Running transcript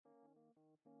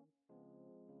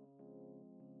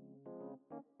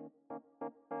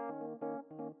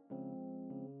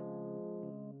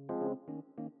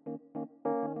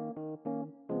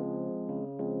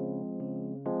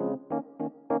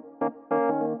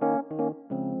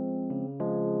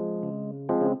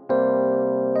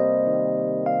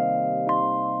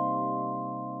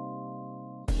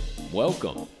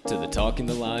Welcome to the Talking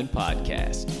the Line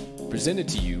podcast, presented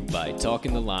to you by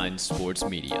Talking the Line Sports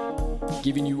Media,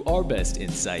 giving you our best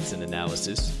insights and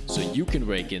analysis so you can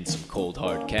rake in some cold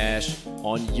hard cash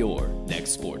on your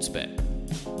next sports bet.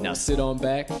 Now sit on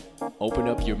back, open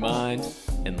up your mind,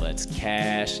 and let's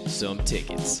cash some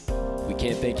tickets. We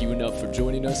can't thank you enough for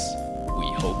joining us. We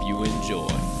hope you enjoy.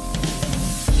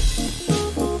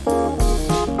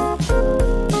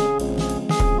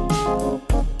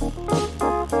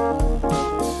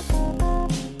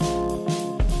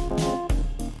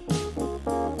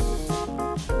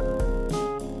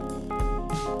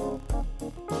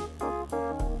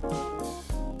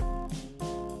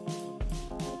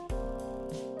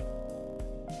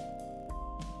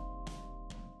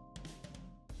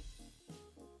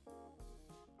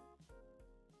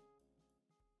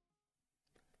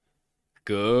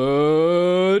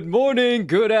 Good morning,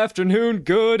 good afternoon,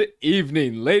 good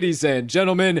evening, ladies and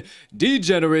gentlemen,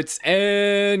 degenerates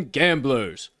and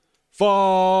gamblers,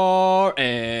 far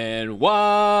and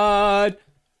wide.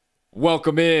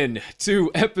 Welcome in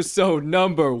to episode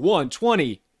number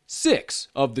 126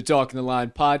 of the Talking the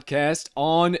Line podcast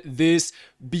on this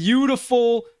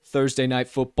beautiful Thursday night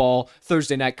football,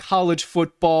 Thursday night college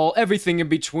football, everything in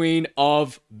between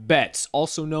of bets,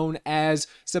 also known as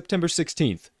September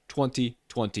 16th.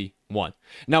 2021.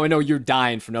 Now, I know you're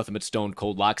dying for nothing but Stone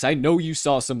Cold Locks. I know you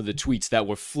saw some of the tweets that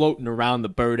were floating around the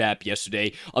Bird app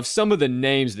yesterday of some of the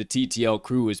names the TTL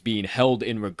crew is being held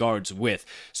in regards with.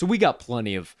 So we got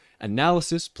plenty of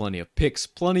analysis, plenty of picks,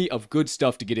 plenty of good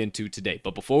stuff to get into today.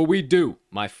 But before we do,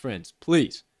 my friends,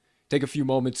 please take a few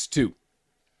moments to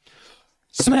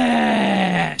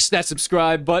smash that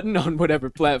subscribe button on whatever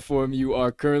platform you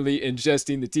are currently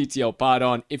ingesting the TTL pod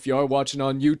on. If you are watching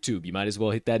on YouTube, you might as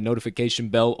well hit that notification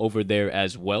bell over there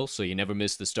as well so you never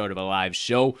miss the start of a live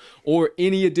show or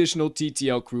any additional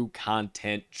TTL crew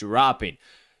content dropping.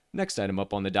 Next item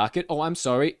up on the docket. Oh, I'm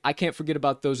sorry. I can't forget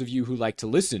about those of you who like to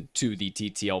listen to the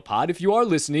TTL pod. If you are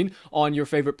listening on your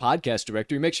favorite podcast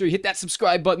directory, make sure you hit that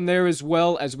subscribe button there as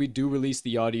well, as we do release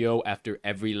the audio after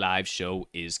every live show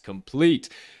is complete.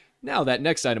 Now, that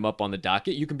next item up on the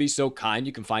docket, you can be so kind,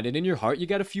 you can find it in your heart. You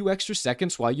got a few extra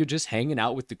seconds while you're just hanging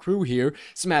out with the crew here.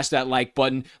 Smash that like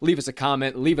button, leave us a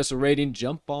comment, leave us a rating,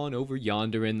 jump on over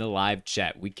yonder in the live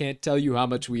chat. We can't tell you how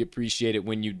much we appreciate it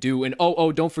when you do. And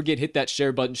don't forget, hit that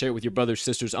share button, share it with your brothers,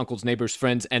 sisters, uncles, neighbors,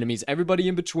 friends, enemies, everybody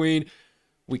in between.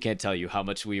 We can't tell you how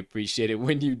much we appreciate it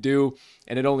when you do.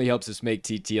 And it only helps us make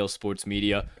TTL Sports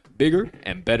Media bigger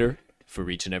and better for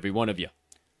each and every one of you.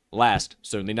 Last,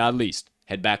 certainly not least,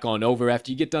 head back on over after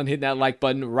you get done hitting that like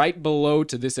button right below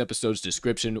to this episode's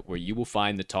description where you will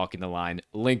find the Talking the Line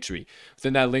link tree.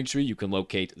 Within that link tree, you can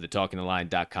locate the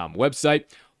TalkingTheLine.com website,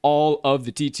 all of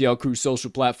the TTL crew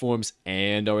social platforms,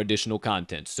 and our additional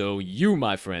content. So you,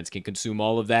 my friends, can consume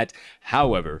all of that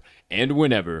however and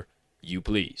whenever you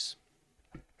please.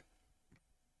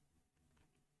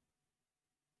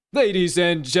 Ladies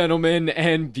and gentlemen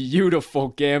and beautiful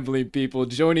gambling people,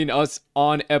 joining us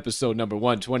on episode number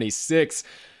 126,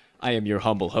 I am your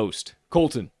humble host,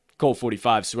 Colton,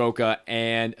 Colt45 Soroka,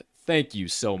 and thank you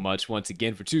so much once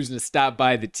again for choosing to stop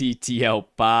by the TTL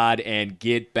pod and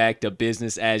get back to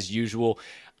business as usual.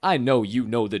 I know you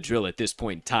know the drill at this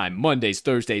point in time. Mondays,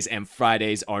 Thursdays, and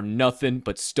Fridays are nothing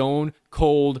but stone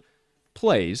cold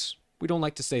plays. We don't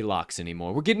like to say locks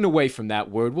anymore. We're getting away from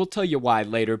that word. We'll tell you why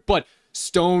later, but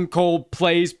stone cold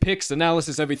plays, picks,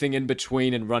 analysis, everything in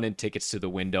between, and running tickets to the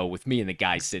window with me and the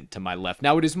guy sitting to my left.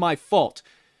 Now, it is my fault.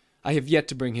 I have yet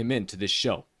to bring him into this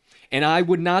show, and I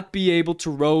would not be able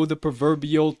to row the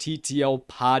proverbial TTL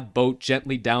pod boat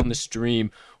gently down the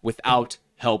stream without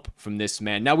help from this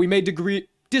man. Now, we may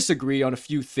disagree on a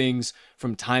few things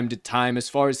from time to time as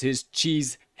far as his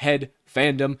cheesehead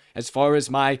fandom, as far as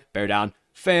my bear down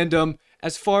fandom,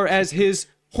 as far as his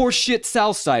horseshit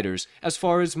Southsiders, as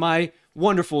far as my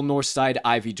wonderful Northside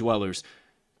Ivy dwellers.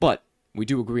 But we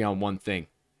do agree on one thing,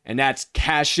 and that's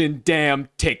cashing damn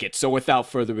tickets. So without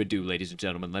further ado, ladies and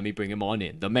gentlemen, let me bring him on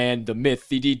in. The man, the myth,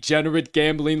 the degenerate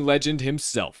gambling legend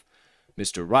himself,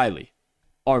 Mr. Riley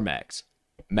Armags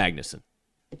Magnuson.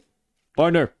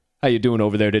 Partner, how you doing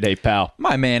over there today, pal?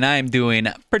 My man, I am doing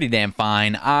pretty damn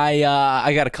fine.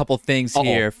 I got a couple things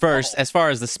here. First, as far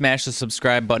as the smash the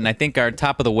subscribe button, I think our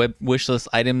top of the wish list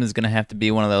item is going to have to be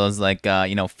one of those, like,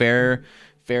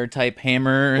 fair type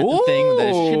hammer thing.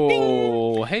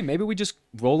 Oh, hey, maybe we just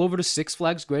roll over to Six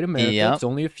Flags Great America. Yep. It's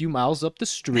only a few miles up the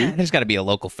street. There's got to be a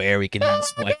local fair we can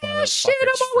swipe one of those shit,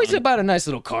 I'm always about a nice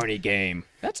little carny game.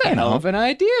 That's a hell of an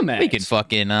idea, man. We could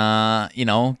fucking,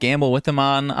 gamble with them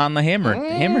on the hammer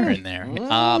in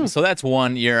there. So that's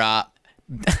one. Your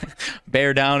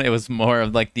Bear down. It was more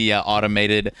of like the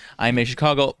automated I'm a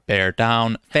Chicago Bear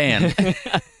Down fan.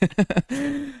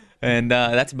 And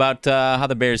that's about how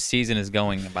the Bears season is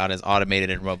going, about as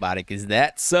automated and robotic as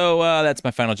that. So that's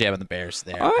my final jab on the Bears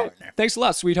there. All right. Thanks a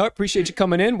lot, sweetheart. Appreciate you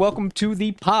coming in. Welcome to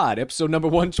the pod, episode number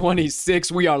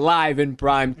 126. We are live in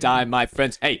prime time, my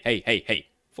friends. Hey.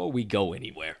 Before we go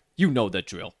anywhere, you know the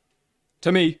drill.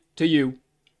 To me, to you,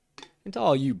 and to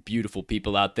all you beautiful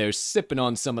people out there sipping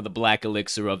on some of the black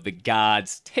elixir of the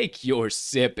gods, take your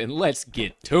sip and let's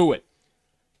get to it.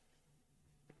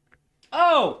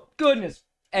 Oh, goodness.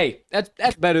 Hey,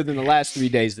 that's better than the last 3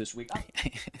 days this week.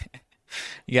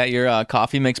 You got your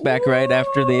coffee mix back right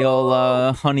after the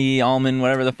old honey almond,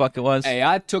 whatever the fuck it was? Hey,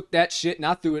 I took that shit and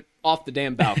I threw it off the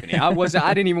damn balcony. I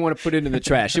didn't even want to put it in the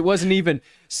trash.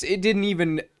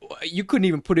 You couldn't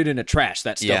even put it in the trash.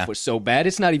 That stuff was so bad.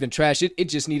 It's not even trash. It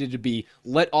just needed to be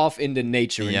let off into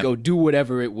nature and go do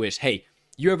whatever it wished. Hey,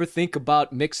 you ever think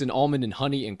about mixing almond and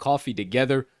honey and coffee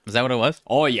together? Is that what it was?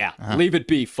 Oh, yeah. Leave it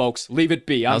be, folks. Leave it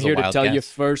be. I'm here to tell you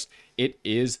first, it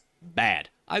is bad.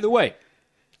 Either way,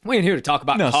 we ain't here to talk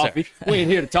about coffee. We ain't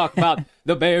here to talk about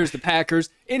the Bears, the Packers,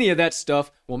 any of that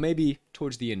stuff. Well, maybe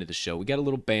towards the end of the show, we got a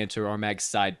little banter, our mag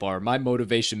sidebar, my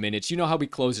motivation minutes. You know how we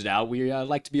close it out. We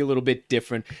like to be a little bit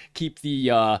different, keep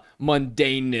the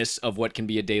mundaneness of what can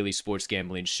be a daily sports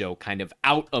gambling show kind of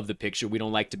out of the picture. We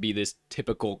don't like to be this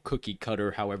typical cookie cutter,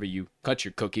 however you cut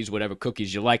your cookies, whatever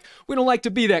cookies you like. We don't like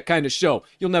to be that kind of show.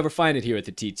 You'll never find it here at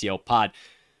the TTL Pod.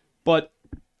 But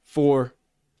for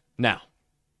now,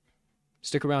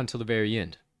 stick around until the very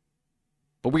end.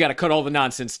 But we got to cut all the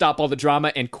nonsense, stop all the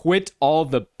drama, and quit all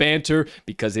the banter,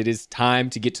 because it is time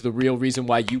to get to the real reason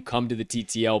why you come to the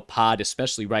TTL Pod,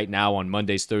 especially right now on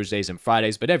Mondays, Thursdays, and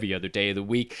Fridays, but every other day of the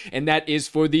week. And that is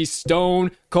for the stone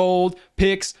cold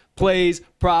picks, plays,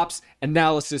 props,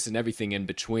 analysis, and everything in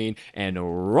between. And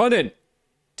running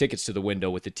tickets to the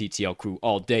window with the TTL crew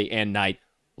all day and night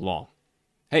long.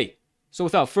 Hey, so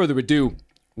without further ado,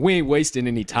 we ain't wasting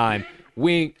any time.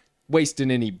 We ain't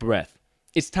wasting any breath.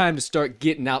 It's time to start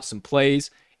getting out some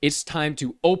plays. It's time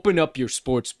to open up your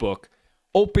sports book,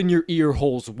 open your ear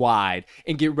holes wide,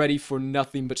 and get ready for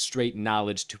nothing but straight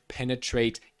knowledge to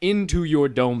penetrate into your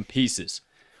dome pieces.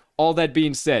 All that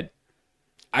being said,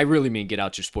 I really mean get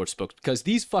out your sports book, because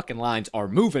these fucking lines are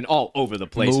moving all over the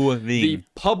place. The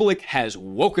public has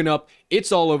woken up.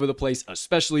 It's all over the place,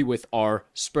 especially with our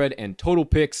spread and total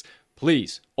picks.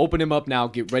 Please, open them up now.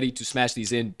 Get ready to smash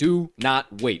these in. Do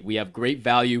not wait. We have great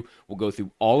value. We'll go through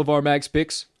all of our Mags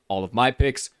picks, all of my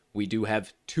picks. We do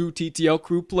have 2 TTL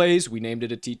crew plays. We named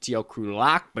it a TTL crew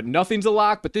lock, but nothing's a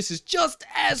lock. But this is just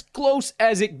as close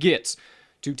as it gets.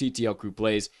 2 TTL crew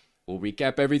plays. We'll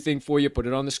recap everything for you, put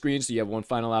it on the screen so you have one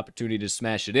final opportunity to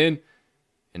smash it in,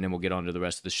 and then we'll get on to the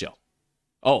rest of the show.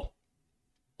 Oh,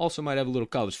 also might have a little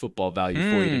college football value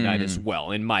for you tonight as well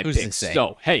in my picks.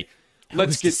 So, hey,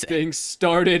 let's get things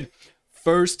started.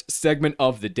 First segment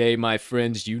of the day, my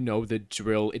friends. You know the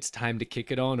drill. It's time to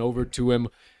kick it on over to him.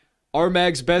 Our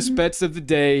Mag's best bets of the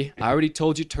day. I already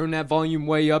told you, turn that volume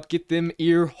way up. Get them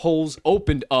ear holes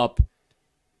opened up.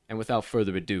 And without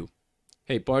further ado,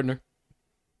 hey, partner,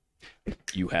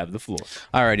 you have the floor.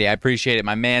 Alrighty, I appreciate it,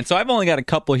 my man. So I've only got a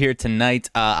couple here tonight,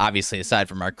 obviously, aside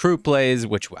from our crew plays,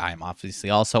 which I'm obviously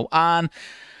also on.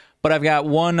 But I've got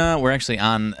one. We're actually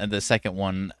on the second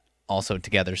one also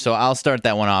together. So I'll start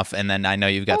that one off, and then I know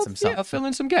you've got I'll fill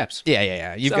in some gaps.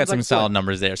 Yeah. You've got some solid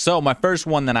numbers there. So my first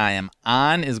one that I am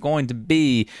on is going to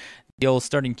be the old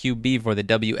starting QB for the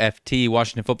WFT,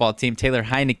 Washington Football Team, Taylor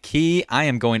Heinicke. I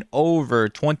am going over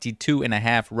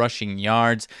 22.5 rushing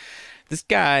yards. This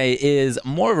guy is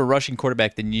more of a rushing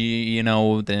quarterback than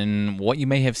than what you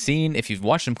may have seen. If you've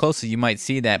watched him closely, you might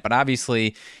see that. But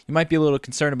obviously, you might be a little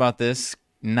concerned about this.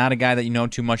 Not a guy that you know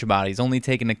too much about. He's only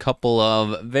taken a couple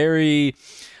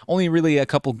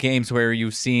games where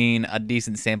you've seen a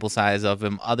decent sample size of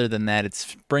him. Other than that, it's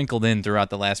sprinkled in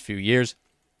throughout the last few years.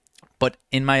 But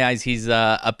in my eyes, he's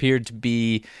appeared to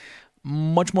be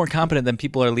much more competent than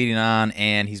people are leading on,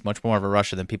 and he's much more of a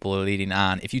rusher than people are leading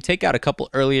on. If you take out a couple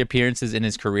early appearances in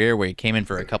his career where he came in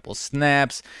for a couple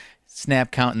snaps,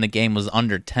 snap count in the game was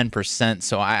under 10%.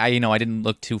 So I didn't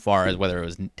look too far as whether it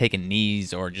was taking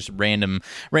knees or just random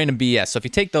BS. So if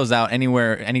you take those out,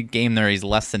 any game there, he's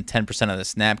less than 10% of the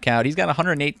snap count. He's got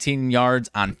 118 yards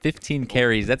on 15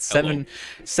 carries. That's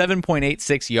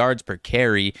 7.86 yards per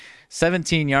carry.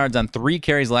 17 yards on 3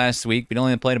 carries last week, but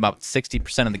only played about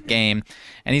 60% of the game.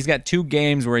 And he's got 2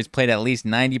 games where he's played at least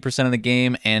 90% of the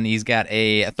game, and he's got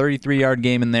a 33-yard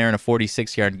game in there and a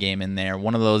 46-yard game in there.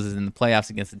 One of those is in the playoffs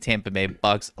against the Tampa Bay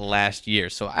Bucks last year.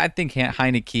 So I think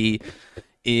Heinicke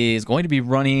is going to be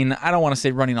running, I don't want to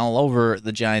say running all over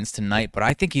the Giants tonight, but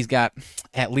I think he's got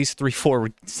at least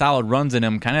 3-4 solid runs in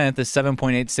him, kind of at the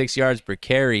 7.86 yards per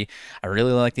carry. I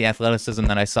really like the athleticism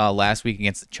that I saw last week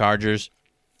against the Chargers.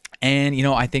 And,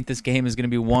 I think this game is going to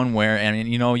be one where, and,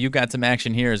 you got some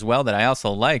action here as well that I also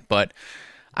like, but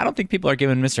I don't think people are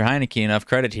giving Mr. Heineke enough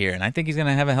credit here, and I think he's going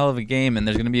to have a hell of a game, and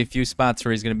there's going to be a few spots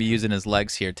where he's going to be using his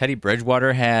legs here. Teddy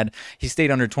Bridgewater he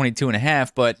stayed under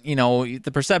 22.5, but,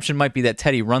 the perception might be that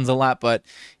Teddy runs a lot, but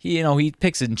he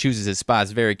picks and chooses his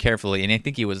spots very carefully, and I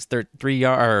think he was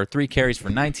 3 carries for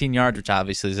 19 yards, which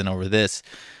obviously isn't over this.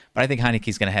 But I think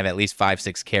Heineke's going to have at least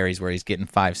 5-6 carries where he's getting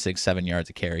 5, 6, 7 yards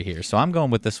a carry here. So I'm going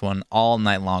with this one all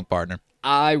night long, partner.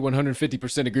 I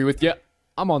 150% agree with you.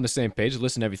 I'm on the same page.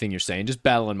 Listen to everything you're saying. Just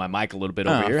battling my mic a little bit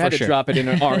over here. Had to drop it in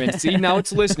an RNC. Now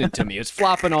it's listening to me. It's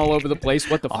flopping all over the place.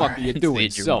 What the fuck are you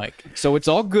doing? So it's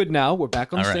all good now. We're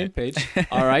back on the same page.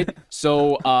 All right.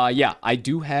 So, I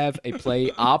do have a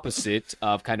play opposite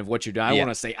of kind of what you're doing. I don't want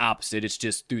to say opposite. It's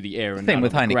just through the air and same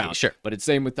with Heineke, ground. sure. But it's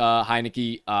same with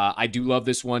Heineke. I do love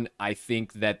this one. I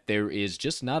think that there is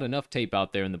just not enough tape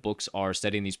out there, and the books are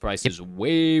setting these prices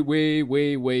way, way,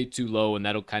 way, way too low, and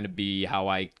that'll kind of be how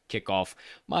I kick off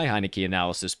my Heineke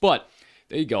analysis. But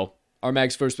there you go. Our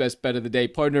Mag's first best bet of the day,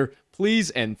 partner. Please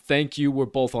and thank you. We're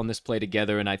both on this play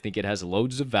together, and I think it has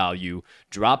loads of value.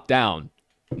 Drop down.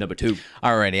 Number 2.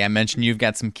 Alrighty, I mentioned you've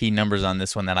got some key numbers on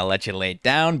this one that I'll let you lay it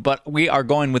down, but we are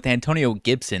going with Antonio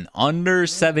Gibson, under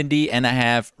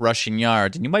 70.5 rushing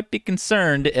yards. And you might be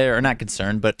concerned, or not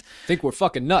concerned, but think we're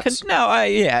fucking nuts. No,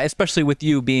 especially with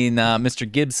you being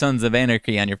Mr. Gibbs Sons of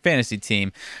Anarchy on your fantasy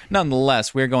team.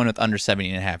 Nonetheless, we're going with under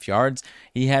 70.5 yards.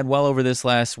 He had well over this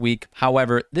last week.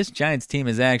 However, this Giants team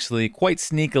is actually quite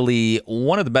sneakily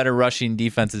one of the better rushing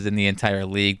defenses in the entire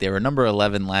league. They were number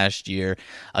 11 last year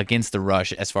against the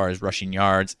rush as far as rushing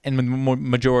yards, and the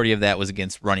majority of that was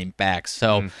against running backs.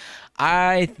 So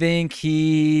I think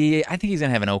he's gonna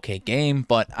have an okay game,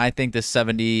 but I think this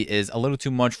 70 is a little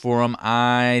too much for him.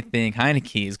 I think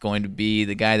Heineke is going to be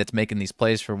the guy that's making these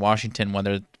plays for Washington,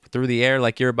 whether through the air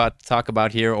like you're about to talk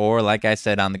about here, or like I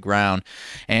said, on the ground.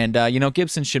 And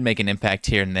Gibson should make an impact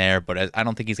here and there, but I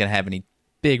don't think he's gonna have any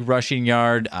big rushing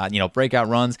yard, breakout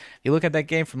runs. If you look at that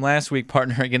game from last week,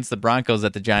 partner, against the Broncos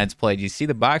that the Giants played, you see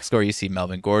the box score, you see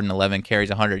Melvin Gordon, 11 carries,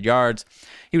 100 yards.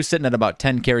 He was sitting at about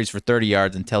 10 carries for 30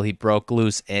 yards until he broke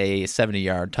loose a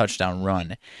 70-yard touchdown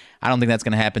run. I don't think that's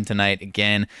going to happen tonight.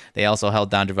 Again, they also held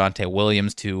down Javonte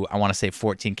Williams to, I want to say,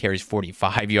 14 carries,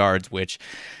 45 yards, which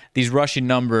these rushing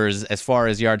numbers, as far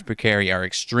as yards per carry, are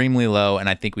extremely low, and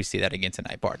I think we see that again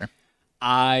tonight, partner.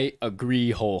 I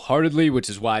agree wholeheartedly, which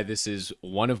is why this is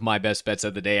one of my best bets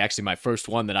of the day. Actually, my first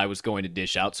one that I was going to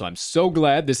dish out. So I'm so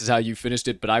glad this is how you finished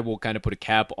it, but I will kind of put a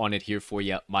cap on it here for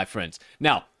you, my friends.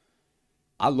 Now,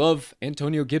 I love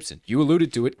Antonio Gibson. You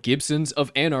alluded to it. Gibsons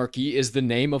of Anarchy is the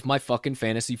name of my fucking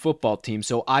fantasy football team.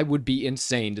 So I would be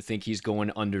insane to think he's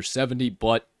going under 70,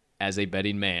 but as a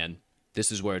betting man,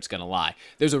 this is where it's going to lie.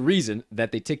 There's a reason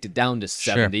that they ticked it down to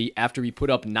 70 after he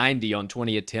put up 90 on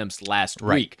 20 attempts last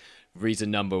week.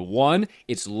 Reason number 1,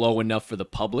 it's low enough for the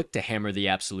public to hammer the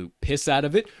absolute piss out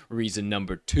of it. Reason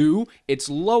number 2, it's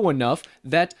low enough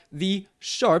that the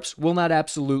sharps will not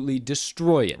absolutely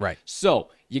destroy it. Right. So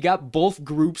you got both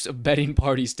groups of betting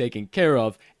parties taken care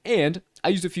of, and I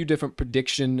used a few different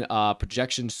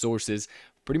projection sources.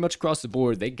 Pretty much across the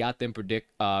board, they got them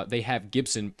they have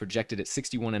Gibson projected at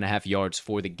 61.5 yards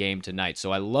for the game tonight.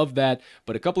 So I love that.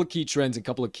 But a couple of key trends and a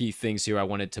couple of key things here I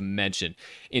wanted to mention.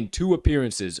 In 2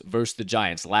 appearances versus the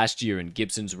Giants last year in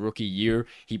Gibson's rookie year,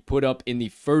 he put up in the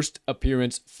first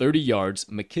appearance 30 yards.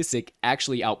 McKissick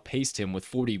actually outpaced him with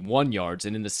 41 yards.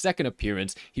 And in the second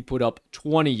appearance, he put up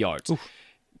 20 yards. Oof.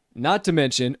 Not to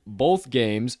mention, both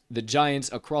games, the Giants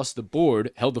across the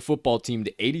board held the football team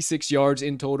to 86 yards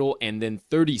in total and then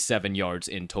 37 yards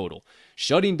in total.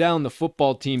 Shutting down the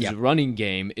football team's running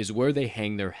game is where they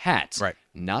hang their hats. Right.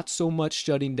 Not so much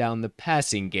shutting down the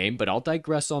passing game, but I'll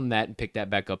digress on that and pick that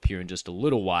back up here in just a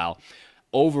little while.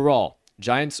 Overall,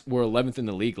 Giants were 11th in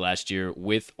the league last year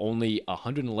with only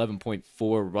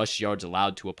 111.4 rush yards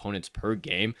allowed to opponents per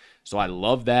game. So I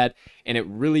love that. And it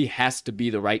really has to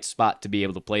be the right spot to be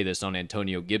able to play this on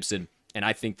Antonio Gibson. And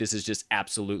I think this is just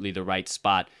absolutely the right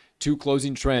spot. 2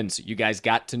 closing trends you guys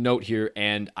got to note here,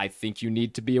 and I think you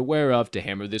need to be aware of to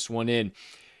hammer this one in.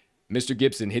 Mr.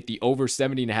 Gibson hit the over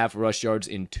 70.5 rush yards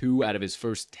in 2 out of his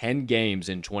first 10 games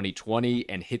in 2020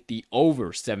 and hit the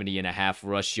over 70.5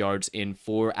 rush yards in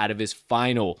 4 out of his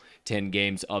final 10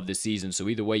 games of the season. So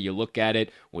either way you look at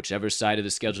it, whichever side of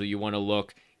the schedule you want to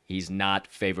look, he's not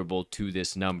favorable to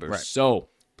this number. Right. So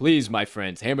please, my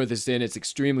friends, hammer this in. It's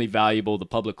extremely valuable. The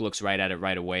public looks right at it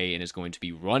right away and is going to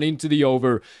be running to the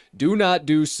over. Do not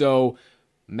do so.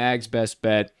 Mag's best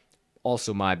bet.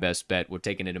 Also my best bet. We're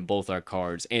taking it in both our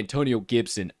cards. Antonio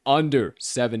Gibson under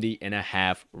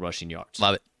 70.5 rushing yards.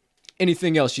 Love it.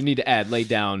 Anything else you need to add? Lay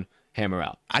down, hammer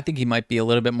out. I think he might be a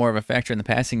little bit more of a factor in the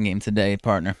passing game today,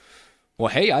 partner. Well,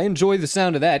 hey, I enjoy the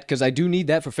sound of that because I do need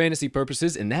that for fantasy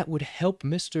purposes, and that would help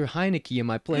Mr. Heineke in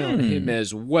my play on him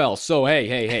as well. So,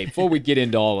 hey, before we get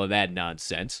into all of that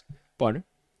nonsense, partner,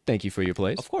 thank you for your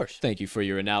plays. Of course. Thank you for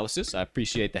your analysis. I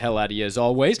appreciate the hell out of you as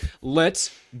always.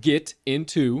 Let's get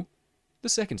into the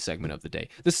second segment of the day,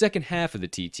 the second half of the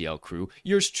TTL crew,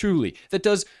 yours truly, that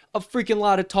does a freaking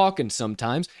lot of talking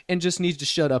sometimes and just needs to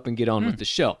shut up and get on with the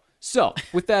show. So,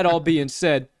 with that all being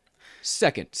said,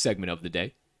 second segment of the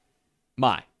day,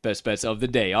 my best bets of the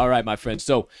day. All right, my friends.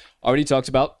 So, already talked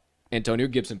about Antonio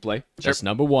Gibson play. That's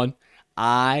number one.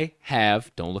 I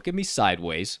have, don't look at me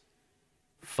sideways,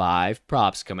 5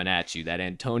 props coming at you. That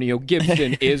Antonio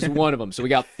Gibson is one of them. So, we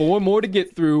got 4 more to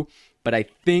get through, but I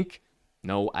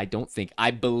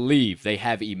believe they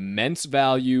have immense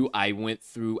value. I went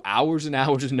through hours and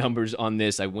hours of numbers on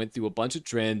this. I went through a bunch of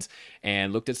trends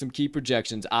and looked at some key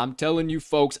projections. I'm telling you,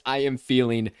 folks, I am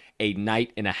feeling a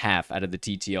night and a half out of the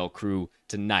TTL crew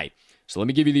tonight. So let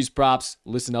me give you these props.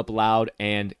 Listen up loud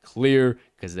and clear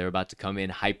because they're about to come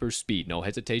in hyper speed. No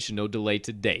hesitation, no delay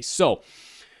today. So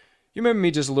you remember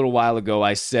me just a little while ago,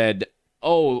 I said,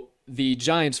 the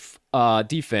Giants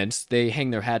defense, they hang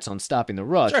their hats on stopping the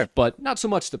rush, but not so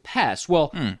much the pass.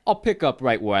 Well, I'll pick up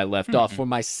right where I left off for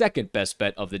my second best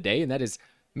bet of the day, and that is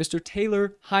Mr.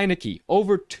 Taylor Heineke,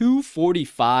 over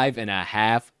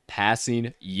 245.5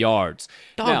 passing yards.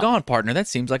 Doggone, partner. That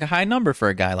seems like a high number for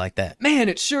a guy like that. Man,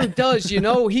 it sure does.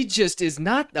 He just is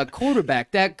not a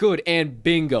quarterback that good. And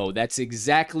bingo, that's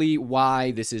exactly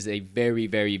why this is a very,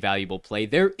 very valuable play.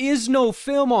 There is no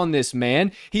film on this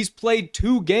man. He's played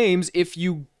 2 games if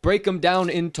you break them down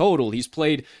in total. He's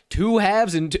played 2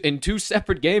 halves in 2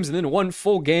 separate games and then 1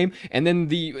 full game. And then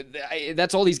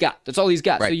that's all he's got. That's all he's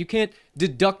got. Right. So you can't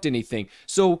deduct anything.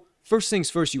 So first things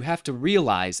first, you have to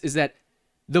realize is that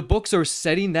the books are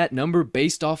setting that number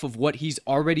based off of what he's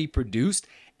already produced,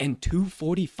 and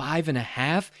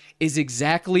 245.5 is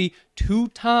exactly 2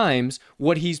 times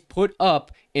what he's put up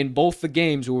in both the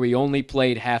games where he only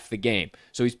played half the game.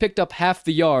 So he's picked up half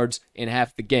the yards in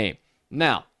half the game.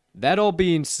 Now, that all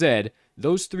being said,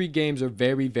 those 3 games are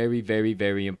very, very, very,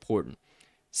 very important.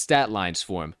 Stat lines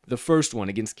for him. The first one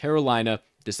against Carolina,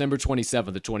 December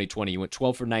 27th of 2020, he went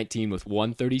 12 for 19 with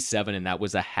 137, and that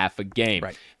was a half a game.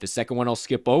 Right. The second one I'll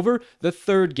skip over. The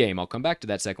third game, I'll come back to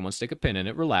that second one. Stick a pin in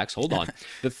it. Relax. Hold on.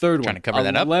 The third one. Trying to cover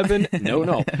that up?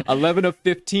 11 of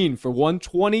 15 for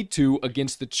 122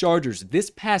 against the Chargers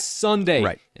this past Sunday.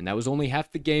 Right. And that was only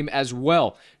half the game as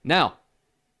well. Now,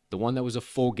 the one that was a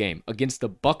full game against the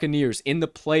Buccaneers in the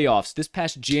playoffs this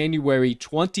past January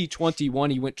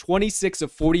 2021. He went 26 of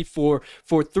 44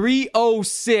 for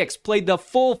 306. Played the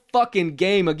full fucking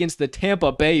game against the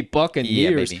Tampa Bay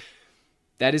Buccaneers. Yeah, baby.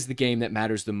 That is the game that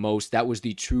matters the most. That was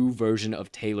the true version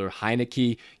of Taylor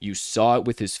Heineke. You saw it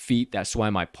with his feet. That's why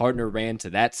my partner ran to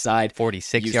that side.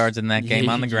 46 yards in that game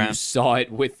on the ground. You saw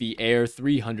it with the air,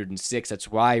 306.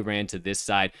 That's why I ran to this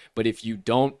side. But if you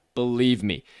don't believe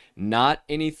me, not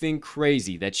anything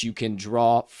crazy that you can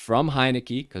draw from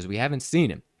Heineke, because we haven't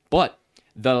seen him. But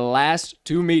the last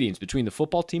 2 meetings between the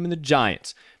football team and the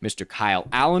Giants, Mr. Kyle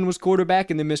Allen was quarterback,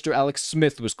 and then Mr. Alex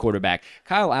Smith was quarterback.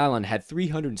 Kyle Allen had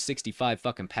 365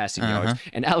 fucking passing yards,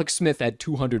 and Alex Smith had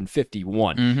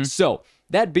 251. So,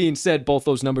 that being said, both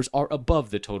those numbers are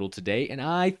above the total today, and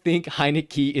I think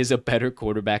Heineke is a better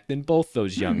quarterback than both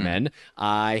those young men.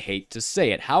 I hate to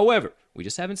say it. However, we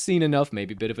just haven't seen enough,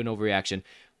 maybe a bit of an overreaction.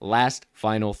 Last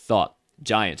final thought.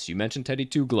 Giants, you mentioned Teddy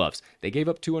Two Gloves. They gave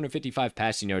up 255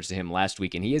 passing yards to him last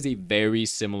week, and he is a very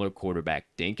similar quarterback.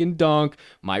 Dink and dunk,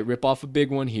 might rip off a big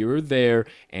one here or there,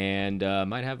 and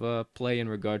might have a play in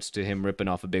regards to him ripping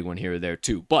off a big one here or there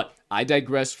too. But I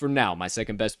digress for now. My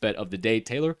second best bet of the day,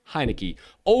 Taylor Heineke,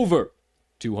 over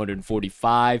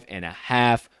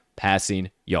 245.5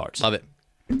 passing yards. Love it.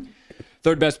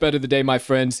 Third best bet of the day, my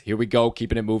friends. Here we go.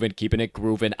 Keeping it moving, keeping it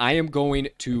grooving. I am going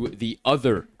to the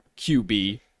other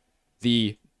QB,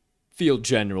 the field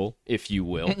general, if you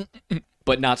will,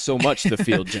 but not so much the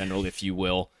field general, if you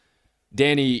will.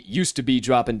 Danny used to be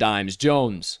dropping dimes.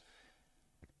 Jones.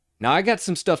 Now, I got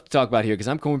some stuff to talk about here because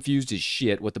I'm confused as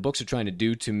shit what the books are trying to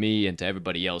do to me and to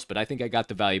everybody else, but I think I got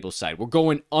the valuable side. We're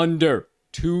going under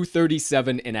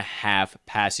 237 and a half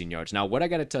passing yards. Now, what I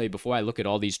got to tell you before I look at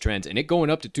all these trends, and it going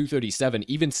up to 237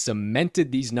 even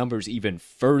cemented these numbers even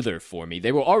further for me.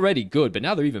 They were already good, but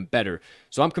now they're even better.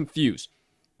 So I'm confused.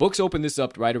 Books open this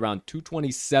up right around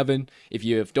 227. If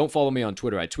you don't follow me on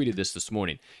Twitter, I tweeted this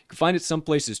morning. You can find it some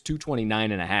places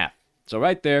 229 and a half. So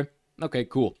right there, okay,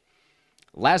 cool.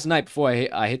 Last night before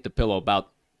I hit the pillow, about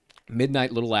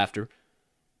midnight, little after,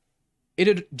 it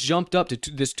had jumped up to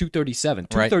this 237.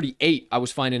 238, I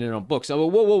was finding it on books.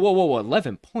 Whoa,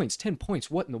 11 points, 10 points,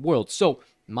 what in the world? So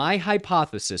my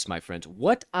hypothesis, my friends,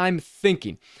 what I'm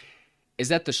thinking is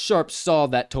that the Sharps saw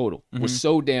that total was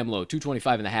so damn low,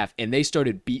 225 and a half, and they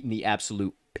started beating the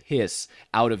absolute piss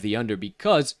out of the under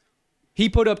because he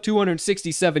put up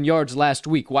 267 yards last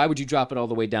week. Why would you drop it all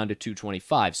the way down to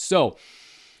 225? So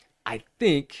I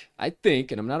think,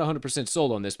 and I'm not 100%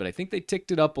 sold on this, but I think they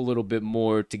ticked it up a little bit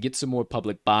more to get some more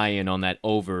public buy-in on that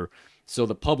over, so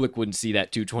the public wouldn't see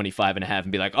that 225 and a half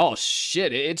and be like, oh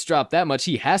shit, it's dropped that much,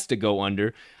 he has to go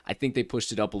under. I think they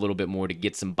pushed it up a little bit more to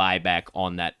get some buyback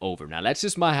on that over. Now, that's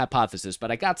just my hypothesis,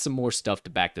 but I got some more stuff to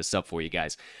back this up for you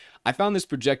guys. I found this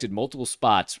projected multiple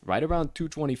spots right around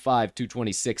 225,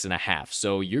 226 and a half.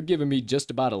 So you're giving me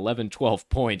just about 11, 12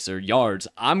 points or yards.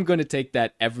 I'm going to take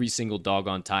that every single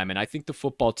doggone time. And I think the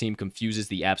football team confuses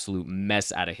the absolute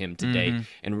mess out of him today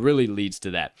and really leads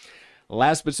to that.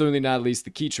 Last but certainly not least, the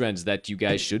key trends that you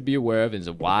guys should be aware of is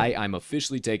why I'm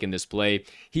officially taking this play.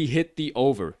 He hit the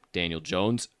over, Daniel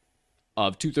Jones,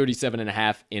 of 237 and a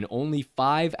half in only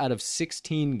 5 out of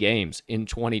 16 games in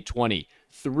 2020.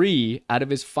 3 out of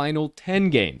his final 10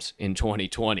 games in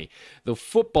 2020. The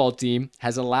football team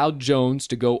has allowed Jones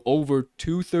to go over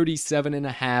 237 and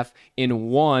a half in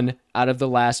 1 out of the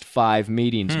last 5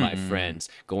 meetings, my friends.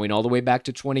 Going all the way back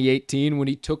to 2018 when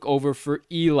he took over for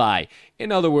Eli.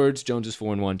 In other words, Jones is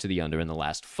 4-1 to the under in the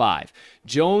last 5.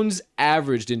 Jones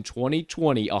averaged in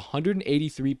 2020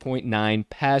 183.9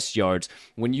 pass yards.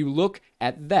 When you look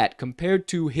at that compared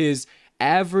to his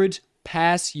average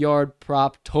pass yard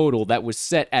prop total that was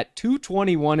set at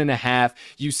 221 and a half,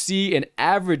 you see an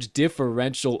average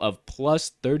differential of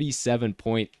plus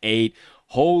 37.8.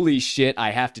 Holy shit,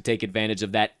 I have to take advantage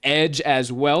of that edge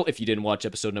as well. If you didn't watch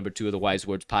episode number 2 of the Wise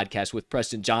Words podcast with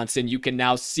Preston Johnson, you can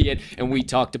now see it, and we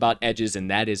talked about edges, and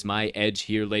that is my edge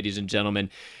here, ladies and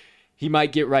gentlemen. He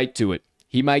might get right to it.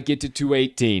 He might get to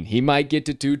 218. He might get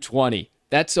to 220.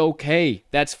 That's okay.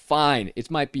 That's fine. It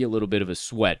might be a little bit of a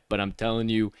sweat, but I'm telling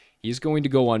you, he's going to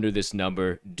go under this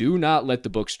number. Do not let the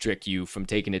books trick you from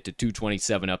taking it to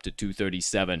 227 up to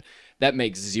 237. That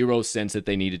makes zero sense that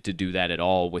they needed to do that at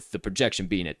all, with the projection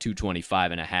being at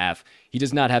 225 and a half. He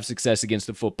does not have success against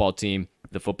the football team.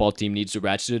 The football team needs to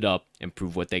ratchet it up and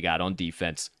prove what they got on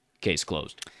defense. Case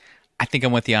closed. I think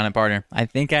I'm with you on it, partner. I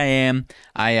think I am.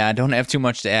 I don't have too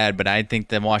much to add, but I think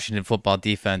the Washington football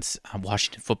team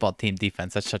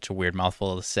defense, that's such a weird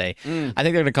mouthful to say. I think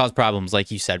they're going to cause problems,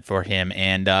 like you said, for him.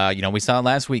 And, we saw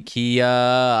last week, he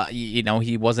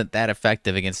wasn't that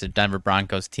effective against the Denver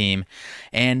Broncos team.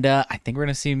 And I think we're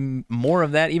going to see more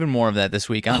of that, even more of that this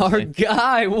week. Honestly. Our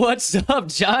guy, what's up,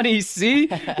 Johnny C?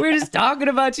 We were just talking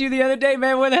about you the other day,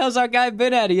 man. Where the hell's our guy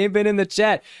been at? He ain't been in the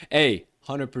chat. Hey.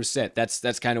 100%.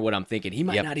 That's kind of what I'm thinking. He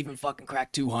might not even fucking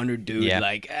crack 200, dude. Yeah.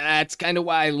 Like, that's kind of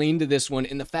why I leaned to this one.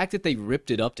 And the fact that they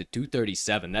ripped it up to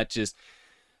 237, that just,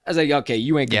 I was like, okay,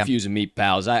 you ain't confusing me,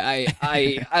 pals.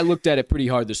 I looked at it pretty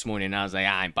hard this morning, and I was like,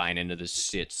 I ain't buying into this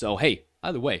shit. So, hey,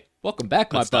 either way, welcome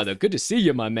back, my brother. Good to see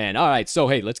you, my man. All right, so,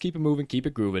 hey, let's keep it moving, keep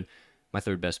it grooving. My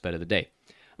third best bet of the day.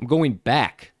 I'm going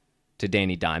back to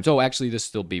Danny Dimes. Oh, actually, this will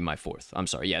still be my 4th. I'm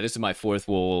sorry. Yeah, this is my 4th.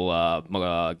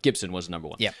 Well, Gibson was number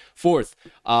 1. Yeah. 4th,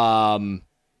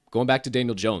 going back to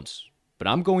Daniel Jones, but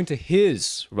I'm going to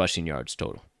his rushing yards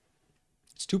total.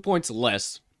 It's 2 points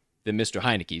less than Mr.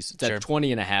 Heineke's. It's at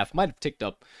 20 and a half. Might have ticked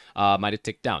up, might have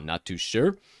ticked down. Not too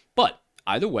sure. But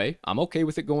either way, I'm okay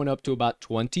with it going up to about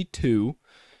 22.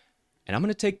 And I'm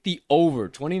going to take the over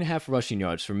 20 and a half rushing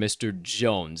yards for Mr.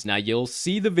 Jones. Now, you'll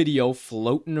see the video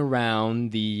floating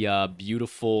around the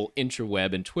beautiful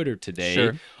interweb and Twitter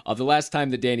today of the last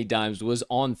time that Danny Dimes was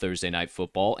on Thursday Night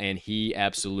Football, and he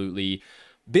absolutely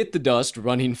bit the dust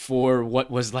running for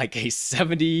what was like a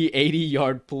 70,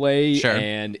 80-yard play,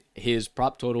 and his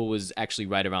prop total was actually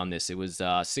right around this. It was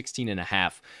 16 and a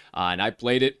half, and I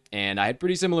played it, and I had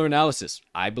pretty similar analysis.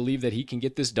 I believe that he can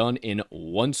get this done in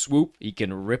one swoop. He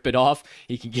can rip it off.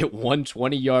 He can get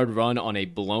 120-yard run on a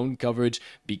blown coverage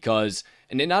because,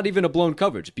 and not even a blown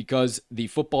coverage, because the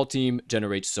football team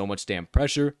generates so much damn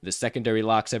pressure. The secondary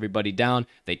locks everybody down.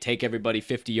 They take everybody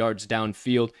 50 yards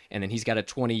downfield, and then he's got a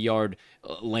 20-yard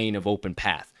lane of open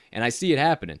path. And I see it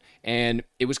happening. And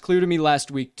it was clear to me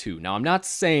last week, too. Now, I'm not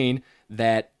saying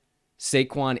that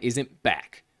Saquon isn't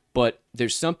back, but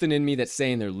there's something in me that's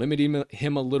saying they're limiting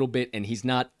him a little bit, and he's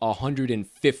not 150%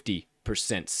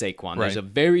 Saquon. Right. There's a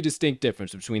very distinct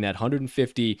difference between that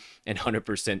 150 and 100%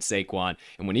 Saquon.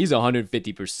 And when he's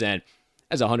 150%,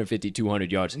 that's 150,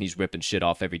 200 yards, and he's ripping shit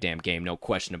off every damn game, no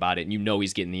question about it. And you know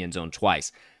he's getting the end zone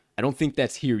twice. I don't think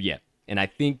that's here yet. And I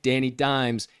think Danny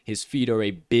Dimes, his feet are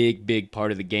a big, big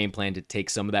part of the game plan to take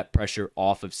some of that pressure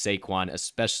off of Saquon,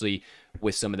 especially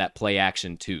with some of that play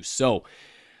action too. So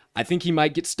I think he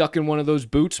might get stuck in one of those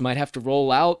boots, might have to roll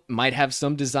out, might have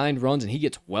some designed runs, and he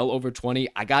gets well over 20.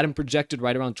 I got him projected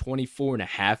right around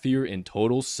 24.5 here in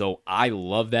total, so I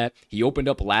love that. He opened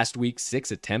up last week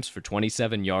 6 attempts for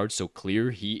 27 yards, so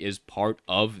clear he is part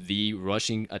of the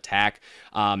rushing attack.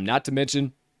 Not to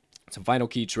mention some final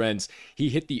key trends. He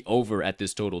hit the over at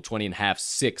this total, 20.5,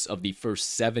 6 of the first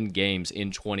 7 games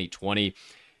in 2020.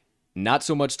 Not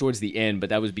so much towards the end, but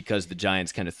that was because the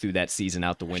Giants kind of threw that season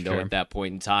out the window at that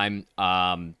point in time.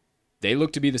 They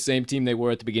look to be the same team they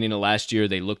were at the beginning of last year.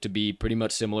 They look to be pretty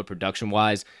much similar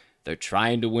production-wise. They're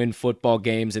trying to win football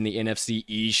games in the NFC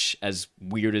East, as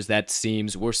weird as that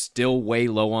seems. We're still way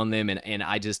low on them, and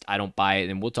I don't buy it,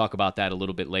 and we'll talk about that a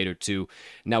little bit later too.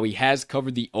 Now, he has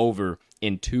covered the over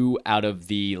in 2 out of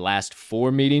the last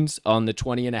 4 meetings on the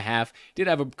 20.5. Did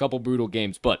have a couple brutal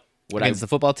games, but against the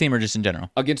football team or just in general?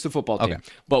 Against the football team. Okay.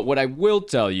 But what I will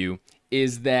tell you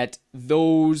is that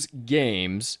those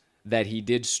games that he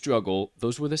did struggle,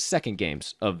 those were the second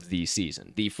games of the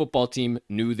season. The football team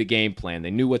knew the game plan.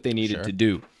 They knew what they needed to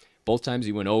do. Both times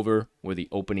he went over were the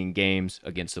opening games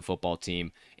against the football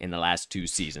team in the last 2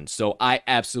 seasons. So I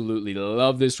absolutely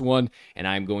love this one, and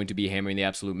I'm going to be hammering the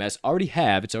absolute mess. Already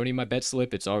have. It's already in my bet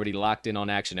slip. It's already locked in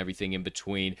on action, everything in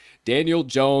between. Daniel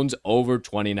Jones over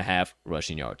 20.5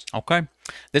 rushing yards. Okay.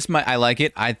 I like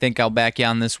it. I think I'll back you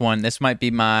on this one. This might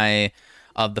be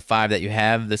of the 5 that you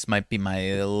have, this might be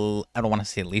my, I don't want to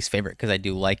say least favorite because I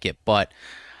do like it, but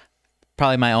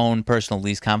probably my own personal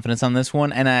least confidence on this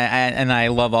one, and I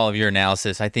love all of your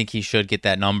analysis. I think he should get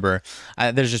that number.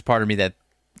 There's just part of me that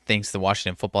thinks the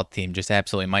Washington football team just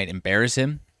absolutely might embarrass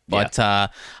him. But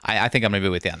I think I'm gonna be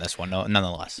with you on this one,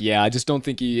 nonetheless. Yeah, I just don't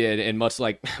think he, and much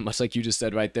like you just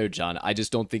said right there, John, I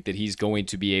just don't think that he's going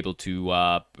to be able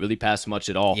to really pass much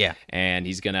at all. Yeah, and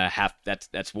he's gonna have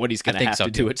that's what he's gonna have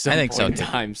to do at some point in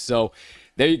time. So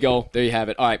there you go, there you have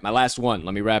it. All right, my last one.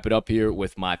 Let me wrap it up here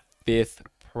with my fifth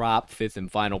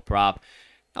and final prop.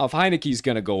 Now, if Heineke's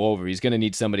going to go over, he's going to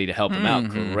need somebody to help him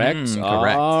out, correct?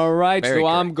 Correct. All right, Very so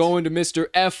correct. I'm going to Mr.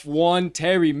 F1,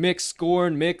 Terry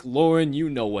McLaurin. You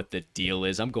know what the deal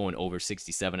is. I'm going over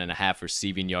 67.5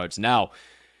 receiving yards. Now,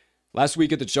 last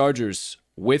week at the Chargers,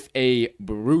 with a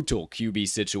brutal QB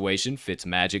situation,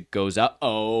 Fitzmagic goes out.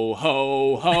 Oh,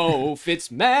 ho, ho,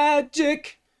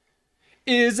 Fitzmagic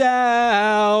is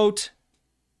out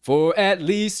for at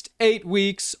least 8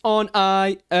 weeks on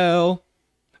IL.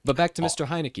 But back to Mr.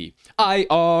 Heineke.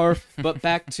 IR, but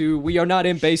back to, we are not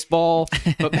in baseball,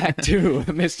 but back to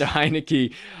Mr.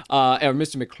 Heineke, or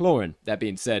Mr. McLaurin, that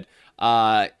being said.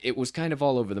 It was kind of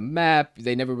all over the map.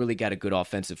 They never really got a good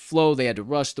offensive flow. They had to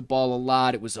rush the ball a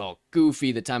lot. It was all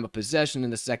goofy, the time of possession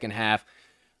in the second half.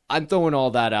 I'm throwing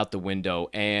all that out the window,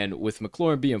 and with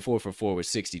McLaurin being 4 for 4 with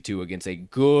 62 against a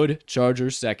good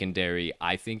Chargers secondary,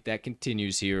 I think that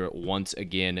continues here once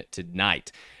again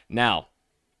tonight. Now,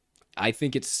 I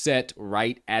think it's set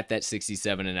right at that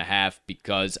 67.5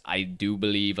 because I do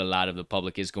believe a lot of the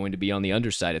public is going to be on the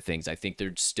underside of things. I think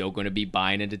they're still going to be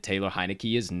buying into Taylor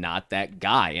Heineke is not that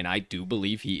guy, and I do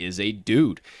believe he is a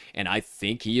dude. And I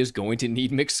think he is going to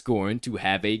need McScorin to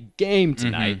have a game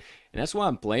tonight, and that's why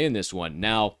I'm playing this one.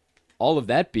 Now, all of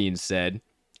that being said,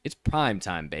 it's prime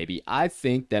time, baby. I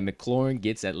think that McLaurin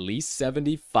gets at least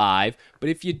 75. But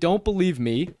if you don't believe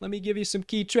me, let me give you some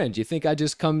key trends. You think I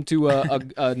just come to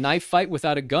a knife fight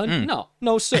without a gun?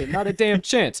 No, sir. Not a damn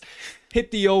chance.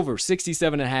 Hit the over,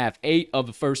 67.5, 8 of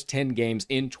the first 10 games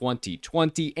in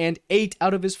 2020, and 8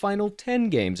 out of his final 10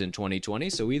 games in 2020.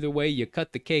 So either way, you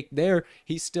cut the cake there.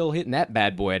 He's still hitting that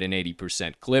bad boy at an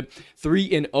 80% clip.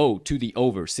 3-0 to the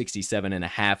over,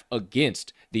 67.5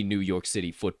 against the New York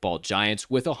City Football Giants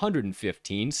with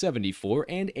 115, 74,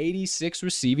 and 86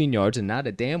 receiving yards, and not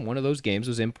a damn one of those games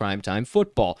was in primetime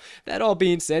football. That all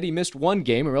being said, he missed one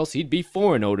game or else he'd be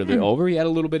 4-0 to the over. He had a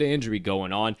little bit of injury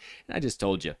going on, and I just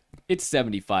told you, it's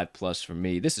 75 plus for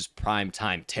me. This is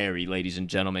primetime Terry, ladies and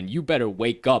gentlemen. You better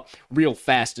wake up real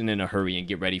fast and in a hurry and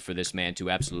get ready for this man to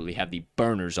absolutely have the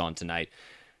burners on tonight.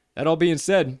 That all being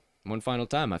said, one final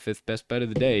time, my fifth best bet of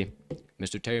the day,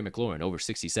 Mr. Terry McLaurin over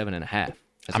 67.5.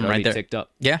 Has I'm it right already there. ticked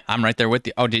up? Yeah, I'm right there with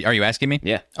you. Oh, are you asking me?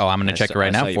 Yeah. Oh, I'm gonna check it right I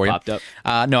now saw for you. Popped up.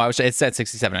 No, it's at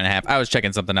 67.5. I was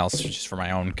checking something else just for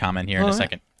my own comment here in a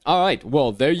second. All right.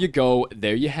 Well, there you go.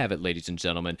 There you have it, ladies and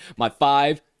gentlemen. My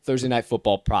 5 Thursday night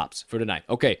football props for tonight.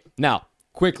 Okay. Now,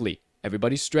 quickly,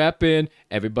 everybody strap in.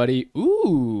 Everybody.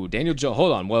 Ooh, Daniel Jones.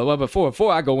 Hold on. Well,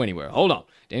 before I go anywhere, hold on.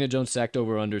 Daniel Jones sacked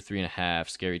over under 3.5.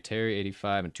 Scary Terry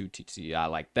 85 and 2 TC. I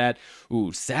like that.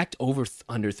 Ooh, sacked over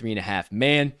under 3.5.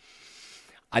 Man,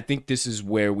 I think this is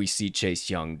where we see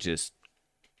Chase Young just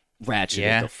ratchet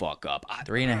it the fuck up.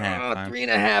 3.5.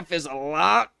 3.5 is a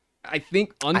lot. I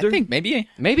think under. I think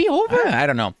maybe over. I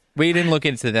don't know. We didn't look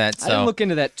into that. So I didn't look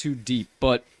into that too deep,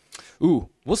 but we'll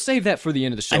save that for the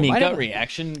end of the show. I mean, gut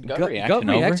reaction. Gut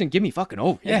reaction. Give me fucking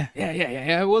over. Yeah.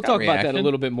 We'll talk about that a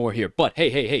little bit more here. But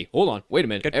hey, hold on. Wait a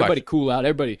minute. Everybody cool out.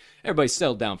 Everybody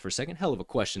settle down for a second. Hell of a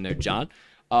question there, John.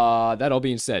 That all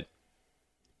being said,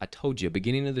 I told you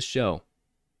beginning of the show,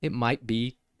 it might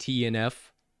be TNF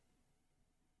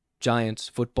Giants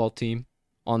football team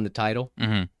on the title.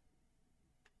 Mm-hmm.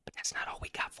 But that's not all we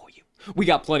got for you. We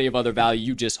got plenty of other value.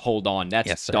 You just hold on.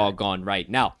 That's doggone right.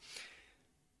 Now,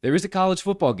 there is a college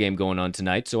football game going on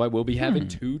tonight, so I will be having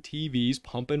 2 TVs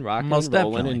pumping, rocking, and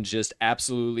rolling, and just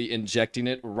absolutely injecting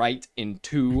it right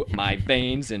into my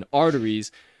veins and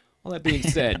arteries. All that being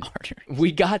said,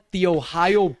 we got the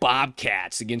Ohio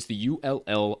Bobcats against the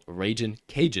ULL Ragin'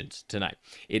 Cajuns tonight.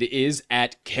 It is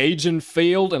at Cajun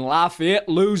Field in Lafayette,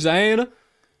 Louisiana.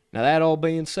 Now, that all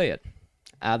being said,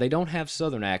 they don't have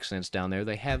Southern accents down there.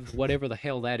 They have whatever the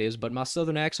hell that is, but my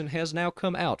Southern accent has now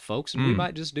come out, folks, and we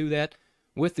might just do that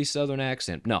with the Southern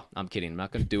accent. No, I'm kidding. I'm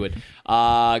not going to do it.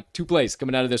 2 plays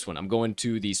coming out of this one. I'm going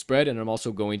to the spread, and I'm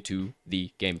also going to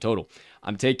the game total.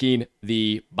 I'm taking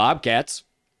the Bobcats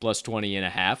plus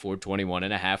 20.5 or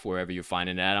 21.5, wherever you're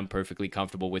finding that. I'm perfectly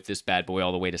comfortable with this bad boy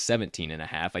all the way to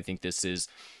 17.5. I think this is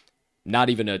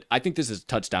I think this is a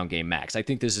touchdown game max. I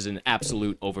think this is an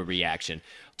absolute overreaction.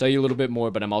 I'll tell you a little bit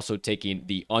more, but I'm also taking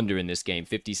the under in this game,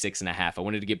 56.5. I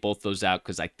wanted to get both those out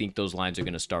because I think those lines are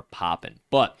going to start popping.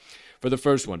 But for the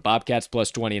first one, Bobcats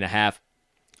plus 20.5.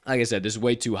 Like I said, this is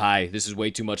way too high. This is way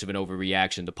too much of an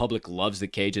overreaction. The public loves the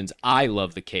Cajuns. I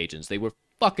love the Cajuns. They were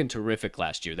fucking terrific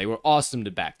last year. They were awesome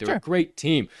to back. They're a great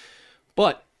team.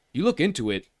 But you look into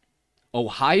it,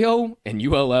 Ohio and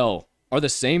ULL are the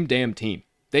same damn team.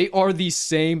 They are the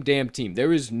same damn team.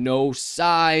 There is no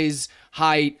size,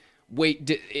 height,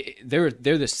 weight. They're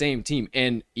the same team.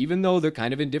 And even though they're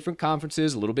kind of in different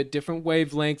conferences, a little bit different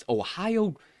wavelength,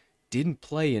 Ohio didn't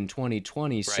play in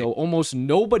 2020. Right. So almost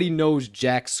nobody knows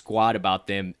jack squat about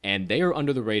them, and they are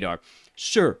under the radar.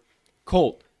 Sure,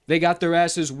 Colt, they got their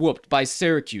asses whooped by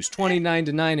Syracuse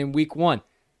 29-9 in week 1.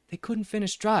 They couldn't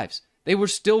finish drives. They were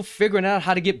still figuring out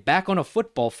how to get back on a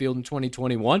football field in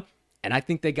 2021. And I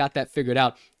think they got that figured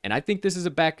out. And I think this is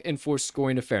a back and forth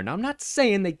scoring affair. Now, I'm not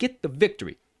saying they get the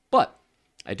victory, but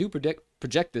I do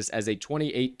project this as a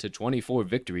 28-24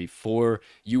 victory for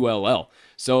ULL.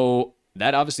 So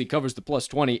that obviously covers the plus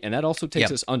 20, and that also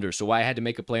takes us under. So I had to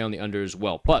make a play on the under as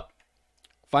well. But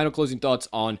final closing thoughts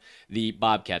on the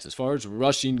Bobcats. As far as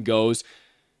rushing goes,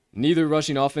 neither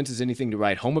rushing offense is anything to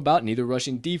write home about. Neither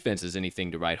rushing defense is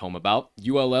anything to write home about.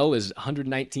 ULL is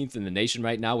 119th in the nation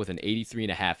right now with an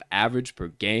 83.5 average per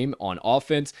game on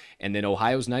offense. And then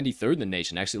Ohio's 93rd in the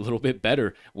nation, actually a little bit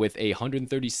better with a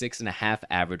 136.5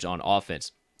 average on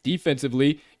offense.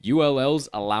 Defensively, ULL's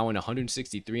allowing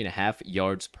 163.5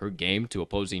 yards per game to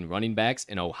opposing running backs,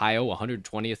 and Ohio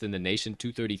 120th in the nation,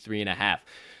 233.5.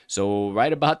 So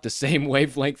right about the same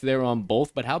wavelength there on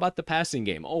both, but how about the passing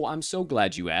game? Oh, I'm so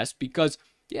glad you asked because,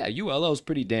 yeah, ULL is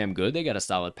pretty damn good. They got a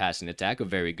solid passing attack, a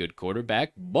very good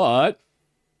quarterback, but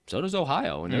so does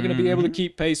Ohio, and they're going to be able to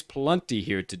keep pace plenty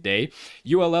here today.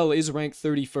 ULL is ranked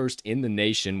 31st in the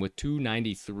nation with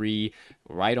 293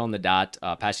 right on the dot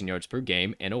passing yards per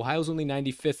game, and Ohio's only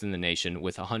 95th in the nation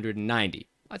with 190.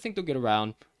 I think they'll get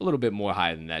around a little bit more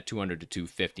higher than that, 200 to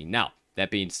 250. Now,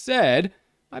 that being said,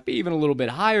 might be even a little bit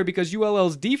higher because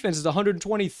ULL's defense is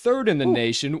 123rd in the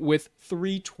nation with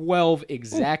 312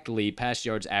 exactly pass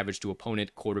yards average to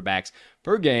opponent quarterbacks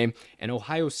per game, and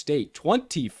Ohio State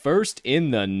 21st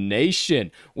in the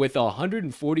nation with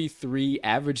 143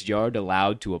 average yard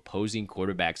allowed to opposing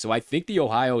quarterbacks. So I think the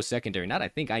Ohio secondary,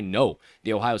 I know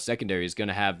the Ohio secondary is going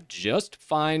to have just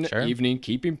fine evening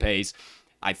keeping pace.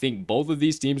 I think both of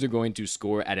these teams are going to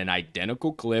score at an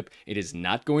identical clip. It is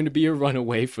not going to be a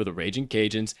runaway for the Ragin'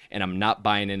 Cajuns, and I'm not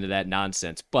buying into that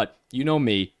nonsense. But you know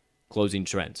me, closing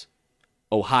trends.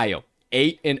 Ohio,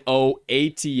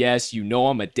 8-0 ATS. You know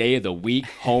I'm a day of the week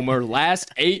homer.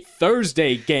 Last 8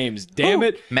 Thursday games, damn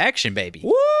it. Maction, baby.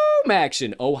 Woo!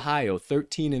 action. Ohio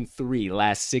 13-3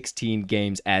 last 16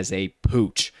 games as a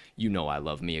pooch. You know I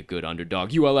love me a good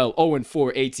underdog. ULL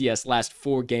 0-4 ATS last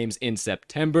 4 games in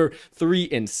September.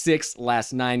 3-6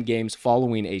 last 9 games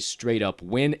following a straight up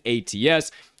win.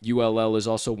 ATS. ULL is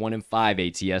also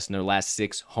 1-5 ATS in their last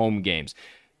 6 home games.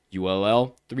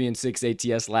 ULL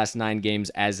 3-6 ATS last 9 games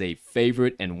as a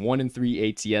favorite, and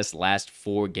 1-3 ATS last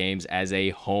 4 games as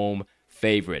a home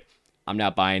favorite. I'm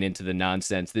not buying into the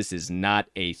nonsense. This is not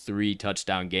a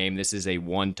 3-touchdown game. This is a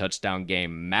 1-touchdown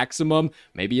game maximum,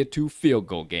 maybe a 2 field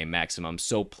goal game maximum.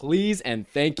 So please and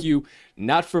thank you,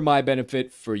 not for my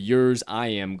benefit, for yours. I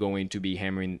am going to be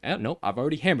hammering. No, I've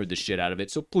already hammered the shit out of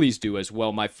it. So please do as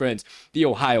well, my friends. The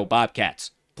Ohio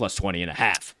Bobcats plus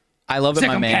 20.5. I love it,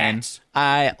 my man. Cats.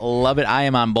 I love it. I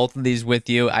am on both of these with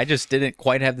you. I just didn't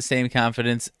quite have the same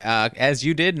confidence as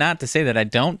you did. Not to say that I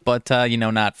don't, but,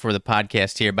 not for the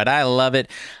podcast here. But I love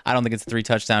it. I don't think it's a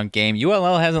 3-touchdown game.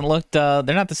 ULL hasn't looked, they're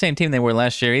not the same team they were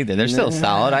last year either. They're still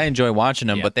solid. I enjoy watching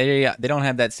them, but they don't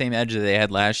have that same edge that they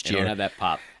had last year. They don't have that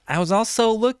pop. I was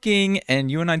also looking,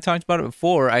 and you and I talked about it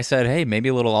before. I said, hey, maybe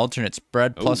a little alternate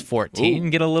spread plus 14.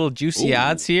 Get a little juicy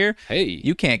odds here. Hey.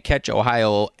 You can't catch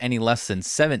Ohio any less than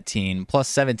 17, plus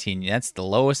 17. That's the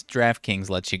lowest DraftKings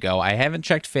lets you go. I haven't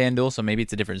checked FanDuel, so maybe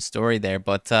it's a different story there,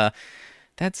 but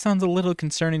that sounds a little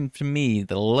concerning to me.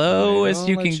 The lowest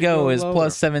you can go is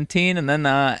plus 17, and then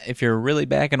if you're really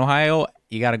back in Ohio,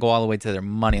 you got to go all the way to their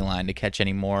money line to catch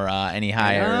any more, any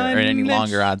higher or any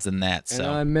longer odds than that. So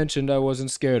and I mentioned I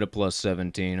wasn't scared of plus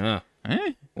 17, huh?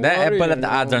 But the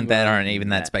odds aren't even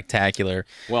that spectacular.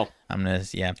 Well,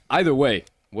 yeah. Either way,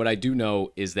 what I do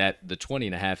know is that the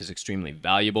 20.5 is extremely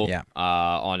valuable. Yeah.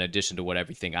 On addition to what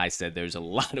everything I said, there's a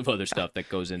lot of other stuff that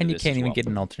goes into this. And you can't as even well. get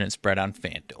an alternate spread on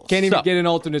FanDuel. Can't even get an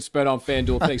alternate spread on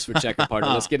FanDuel. Thanks for checking, partner.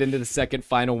 Let's get into the second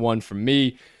final one from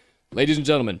me. Ladies and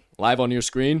gentlemen, live on your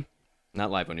screen. Not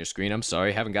live on your screen, I'm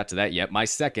sorry. Haven't got to that yet. My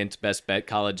second best bet,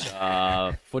 college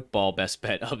football best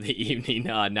bet of the evening.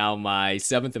 Now my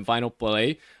 7th and final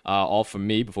play, all from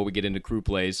me before we get into crew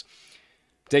plays.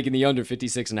 Taking the under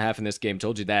 56.5 in this game.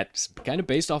 Told you that. It's kind of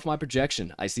based off my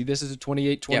projection. I see this as a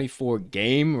 28-24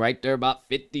 game, right there about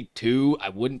 52. I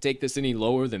wouldn't take this any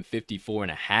lower than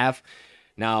 54.5.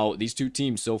 Now, these two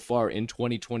teams so far in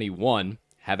 2021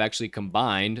 have actually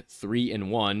combined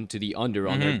 3-1 to the under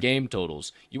on their game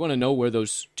totals. You want to know where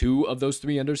those 2 of those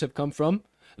 3 unders have come from?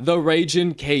 The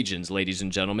Ragin' Cajuns, ladies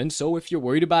and gentlemen. So if you're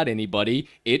worried about anybody,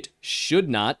 it should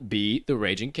not be the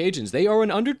Ragin' Cajuns. They are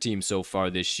an under team so far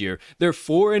this year. They're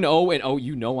 4-0, and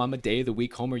you know I'm a day of the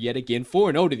week homer yet again.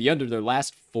 4-0 to the under their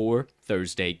last 4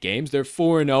 Thursday games. They're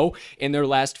 4-0 in their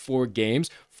last 4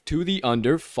 games to the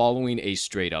under following a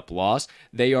straight-up loss.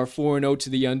 They are 4-0 to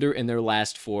the under in their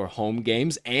last 4 home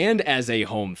games, and as a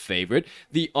home favorite,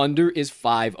 the under is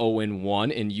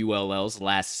 5-0-1 in ULL's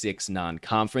last 6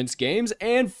 non-conference games,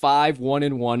 and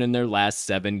 5-1-1 in their last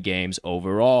 7 games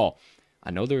overall.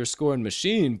 I know they're a scoring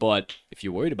machine, but if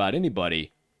you're worried about anybody,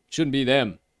 it shouldn't be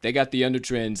them. They got the under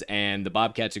trends, and the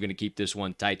Bobcats are going to keep this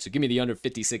one tight. So give me the under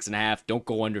 56.5. Don't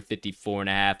go under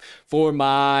 54.5 for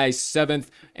my 7th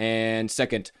and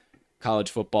second college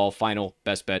football final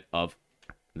best bet of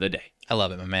the day. I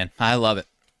love it, my man. I love it.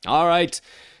 All right.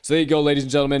 So there you go, ladies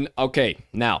and gentlemen. Okay,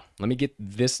 now let me get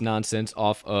this nonsense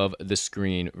off of the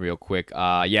screen real quick.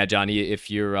 Yeah, Johnny,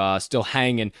 if you're still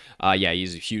hanging, yeah,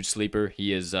 he's a huge sleeper.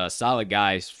 He is a solid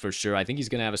guy for sure. I think he's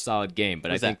going to have a solid game,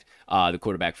 but I think the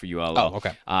quarterback for ULL. Oh,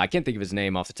 okay. I can't think of his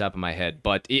name off the top of my head,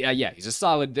 but yeah, he's a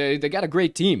solid. They got a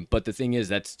great team, but the thing is,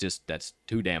 that's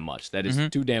too damn much. That is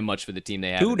too damn much for the team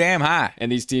they have. Too damn high.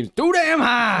 And these teams, too damn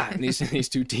high. And these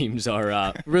two teams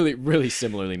are really, really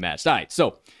similarly matched. All right,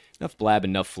 so enough blabbing,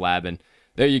 enough flabbing.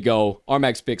 There you go.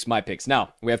 RMAX picks, my picks.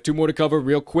 Now, we have 2 more to cover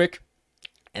real quick,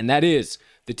 and that is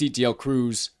the TTL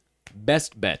Crew's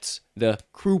best bets, the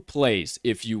crew plays,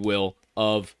 if you will,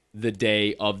 of the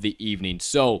day, of the evening.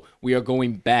 So we are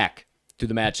going back to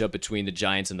the matchup between the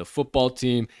Giants and the football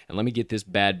team, and let me get this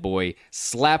bad boy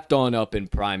slapped on up in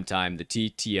prime time, the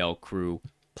TTL Crew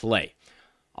play.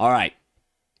 All right,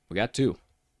 we got 2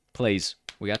 plays.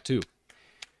 We got 2.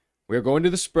 We are going to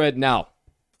the spread now.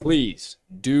 Please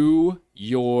do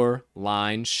your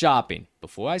line shopping.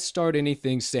 Before I start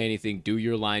anything, say anything, do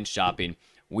your line shopping.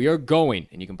 We are going,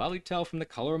 and you can probably tell from the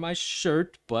color of my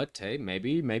shirt, but hey,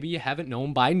 maybe you haven't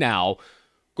known by now.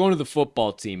 Going to the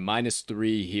football team,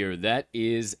 -3 here. That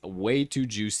is way too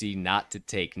juicy not to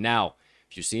take. Now,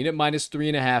 If you're seeing it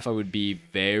 -3.5, I would be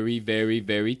very, very,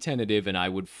 very tentative, and I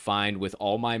would find with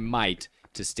all my might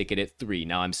to stick it at 3.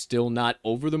 Now, I'm still not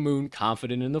over the moon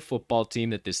confident in the football team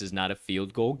that this is not a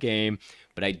field goal game,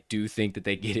 but I do think that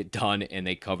they get it done and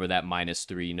they cover that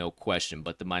 -3, no question.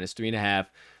 But the -3.5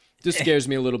 just scares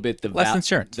me a little bit. Less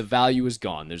insurance. The value is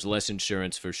gone. There's less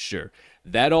insurance for sure.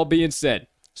 That all being said,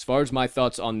 as far as my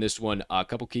thoughts on this one, a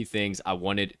couple key things I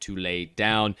wanted to lay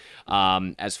down.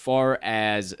 As far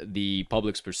as the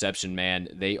public's perception, man,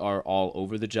 they are all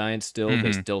over the Giants still.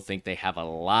 They still think they have a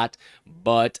lot,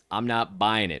 but I'm not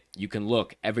buying it. You can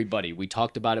look, everybody, we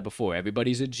talked about it before.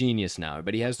 Everybody's a genius now.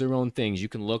 Everybody has their own things. You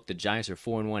can look, the Giants are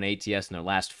 4-1 ATS in their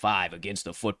last 5 against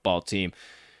the football team.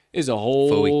 Is a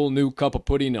whole new cup of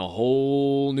pudding, a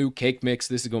whole new cake mix.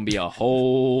 This is going to be a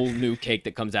whole new cake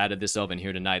that comes out of this oven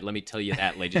here tonight. Let me tell you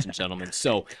that, ladies and gentlemen.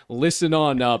 So listen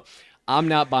on up. I'm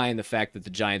not buying the fact that the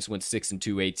Giants went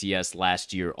 6-2 ATS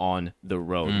last year on the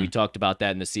road. We talked about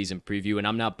that in the season preview, and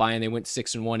I'm not buying they went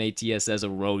 6-1 ATS as a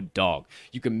road dog.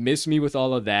 You can miss me with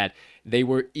all of that. They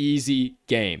were easy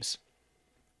games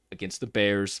against the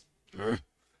Bears,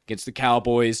 against the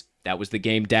Cowboys. That was the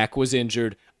game Dak was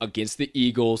injured, against the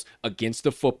Eagles, against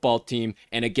the football team,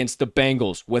 and against the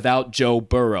Bengals without Joe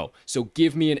Burrow. So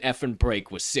give me an effing break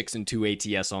with 6-2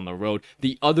 ATS on the road.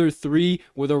 The other 3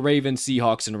 were the Ravens,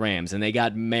 Seahawks, and Rams, and they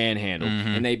got manhandled,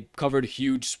 and they covered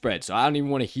huge spreads. So I don't even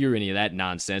want to hear any of that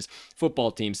nonsense.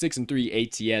 Football team, 6-3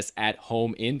 ATS at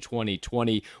home in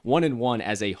 2020, 1-1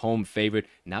 as a home favorite.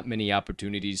 Not many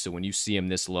opportunities, so when you see them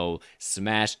this low,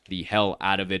 smash the hell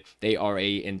out of it. They are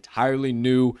a entirely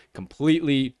new,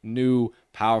 completely new,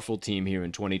 powerful team here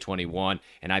in 2021,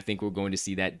 and I think we're going to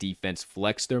see that defense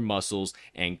flex their muscles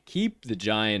and keep the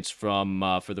Giants from,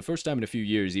 for the first time in a few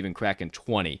years, even cracking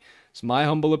 20. It's my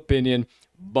humble opinion,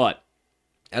 but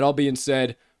that all being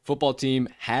said, football team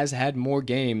has had more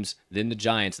games than the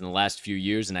Giants in the last few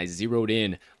years, and I zeroed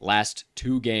in last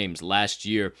 2 games last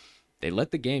year. They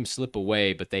let the game slip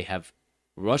away, but they have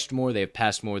rushed more, they have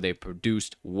passed more, they've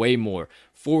produced way more.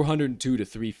 402 to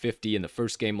 350 in the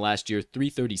first game last year,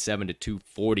 337 to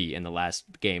 240 in the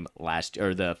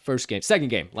second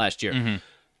game last year.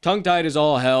 Tongue-tied as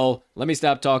all hell. Let me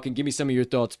stop talking. Give me some of your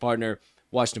thoughts, partner.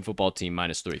 Washington football team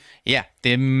 -3. Yeah,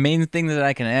 the main thing that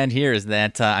I can add here is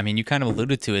that, I mean, you kind of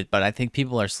alluded to it, but I think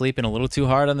people are sleeping a little too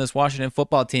hard on this Washington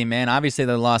football team, man. Obviously,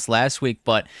 they lost last week,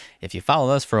 but if you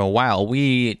follow us for a while,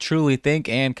 we truly think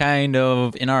and kind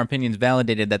of, in our opinions,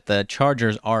 validated that the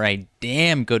Chargers are a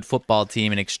damn good football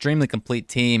team, an extremely complete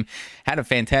team, had a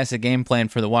fantastic game plan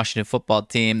for the Washington football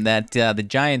team that the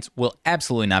Giants will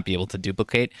absolutely not be able to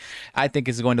duplicate. I think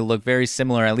it's going to look very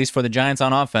similar, at least for the Giants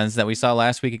on offense, that we saw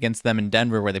last week against them in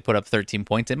Denver, where they put up 13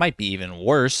 points. It might be even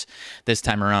worse this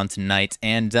time around tonight.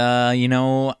 And, you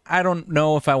know, I don't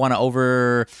know if I want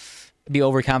to be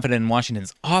overconfident in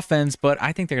Washington's offense, but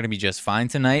I think they're going to be just fine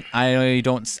tonight.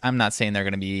 I'm not saying they're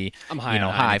going to be,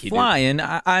 high flying.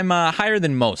 I'm higher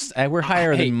than most. We're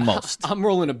higher than most. I'm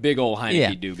rolling a big old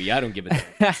Heineke doobie. I don't give a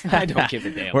damn. I don't give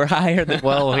a damn. We're higher than,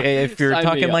 well, if you're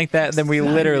talking like that, then we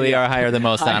literally are higher than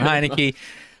most on Heineke.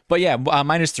 But yeah,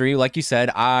 -3, like you said,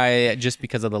 just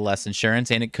because of the less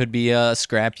insurance, and it could be a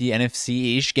scrappy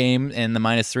NFC-ish game, and the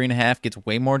 -3.5 gets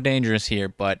way more dangerous here.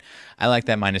 But I like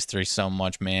that -3 so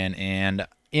much, man. And,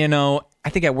 you know, I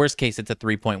think at worst case, it's a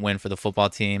 3-point win for the football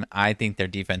team. I think their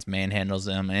defense manhandles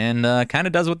them and kind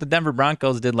of does what the Denver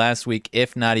Broncos did last week,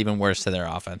 if not even worse to their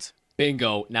offense.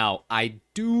 Bingo. Now, I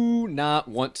do not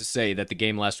want to say that the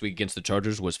game last week against the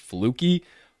Chargers was fluky,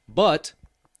 but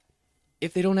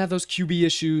if they don't have those QB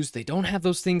issues, they don't have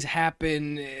those things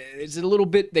happen, it's a little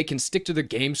bit, they can stick to their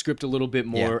game script a little bit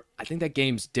more. Yeah. I think that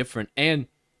game's different. And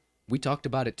we talked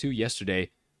about it too yesterday.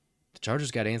 The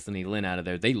Chargers got Anthony Lynn out of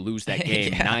there. They lose that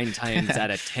game 9 times out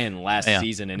of 10 last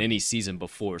season and any season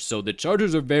before. So the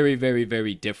Chargers are very, very,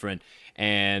 very different.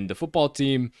 And the football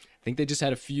team, I think they just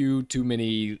had a few too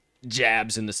many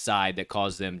jabs in the side that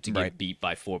caused them to get beat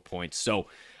by 4 points. So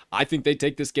I think they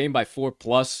take this game by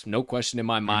 4+, no question in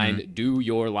my mind. Do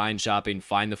your line shopping,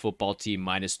 find the football team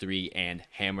 -3, and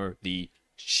hammer the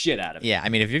shit out of it. Yeah, I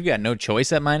mean, if you've got no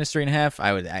choice at -3.5,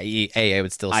 I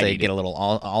would still say get a little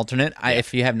alternate.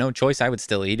 If you have no choice, I would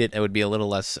still eat it. It would be a little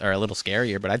less or a little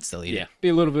scarier, but I'd still eat it. Yeah, be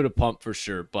a little bit of pump for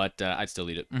sure, but I'd still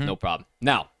eat it. No problem.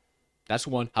 Now, that's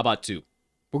 1. How about 2?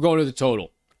 We're going to the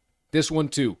total. This one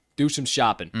too. Do some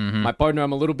shopping. My partner,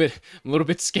 I'm a little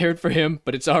bit scared for him,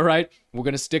 but it's all right. We're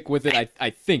gonna stick with it. I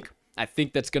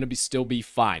think that's gonna still be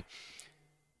fine.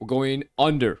 We're going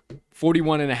under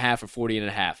 41.5 or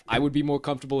 40.5. I would be more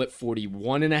comfortable at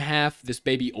 41.5. This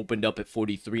baby opened up at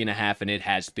 43.5, and it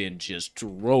has been just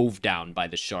drove down by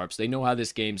the Sharps. They know how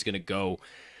this game's gonna go.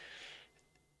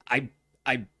 I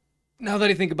now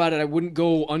that I think about it, I wouldn't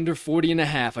go under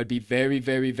 40.5. I'd be very,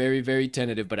 very, very, very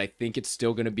tentative, but I think it's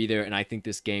still going to be there. And I think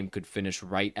this game could finish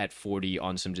right at 40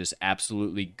 on some just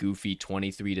absolutely goofy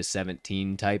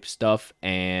 23-17 type stuff.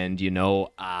 And,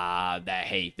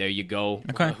 hey, there you go.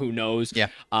 Okay. Who knows? Yeah.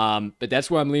 But that's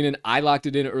where I'm leaning. I locked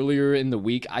it in earlier in the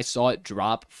week. I saw it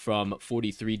drop from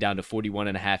 43 down to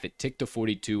 41.5. It ticked to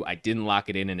 42. I didn't lock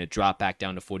it in, and it dropped back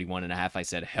down to 41.5. I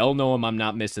said, hell no, I'm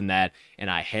not missing that.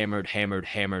 And I hammered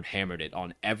it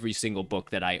on every single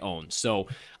book that I own. So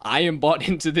I am bought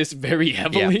into this very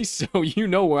heavily, so you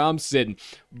know where I'm sitting.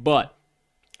 But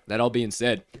that all being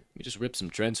said, let me just rip some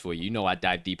trends for you. You know I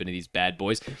dive deep into these bad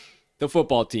boys. The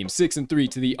football team, 6-3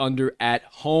 to the under at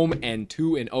home and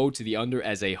 2-0 to the under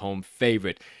as a home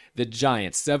favorite. The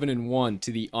Giants, 7-1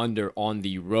 to the under on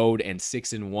the road and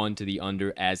 6-1 to the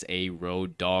under as a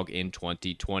road dog in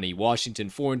 2020. Washington,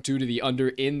 4-2 to the under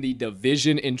in the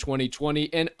division in 2020.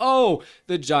 And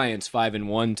the Giants,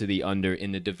 5-1 to the under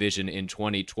in the division in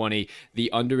 2020.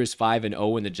 The under is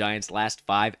 5-0 in the Giants' last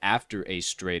 5 after a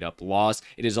straight-up loss.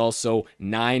 It is also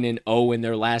 9-0 in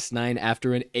their last 9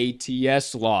 after an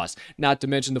ATS loss. Not to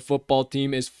mention the football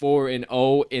team is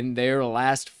 4-0 in their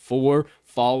last 4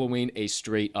 following a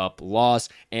straight-up loss,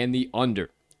 and the under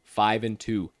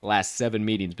 5-2 last 7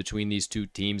 meetings between these two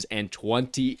teams, and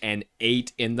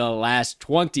 20-8 in the last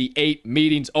 28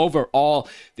 meetings overall.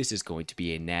 This is going to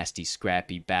be a nasty,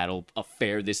 scrappy battle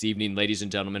affair this evening, ladies and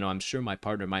gentlemen. I'm sure my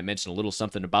partner might mention a little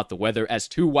something about the weather as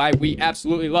to why we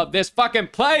absolutely love this fucking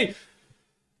play.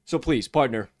 So please,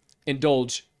 partner,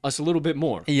 indulge us a little bit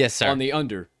more. Yes, sir. On the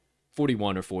under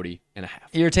 41 or 40.5.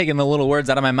 You're taking the little words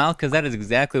out of my mouth, because that is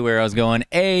exactly where I was going.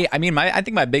 I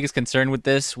think my biggest concern with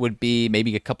this would be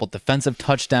maybe a couple defensive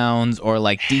touchdowns or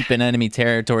like deep in enemy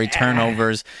territory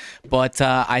turnovers. But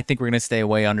I think we're going to stay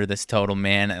way under this total,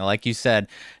 man. And like you said,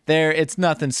 it's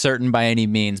nothing certain by any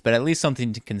means, but at least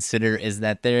something to consider is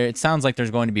that it sounds like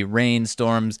there's going to be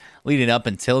rainstorms leading up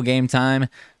until game time.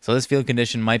 So this field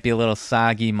condition might be a little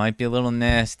soggy, might be a little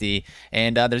nasty,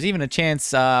 and there's even a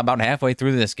chance about halfway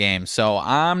through this game. So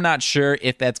I'm not sure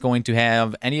if that's going to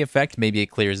have any effect. Maybe it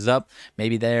clears up.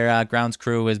 Maybe their grounds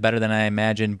crew is better than I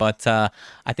imagined, but I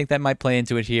think that might play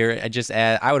into it here.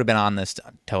 I would have been on this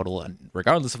total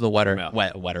regardless of the weather.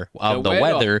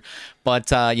 But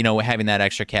having that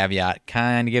extra caveat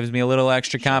kind of gives me a little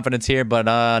extra confidence here. But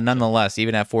nonetheless,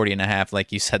 even at 40.5,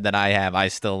 like you said that I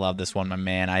still love this one, my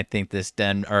man. I think this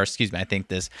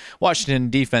Washington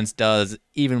defense does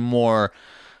even more.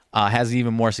 Has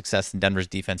even more success than Denver's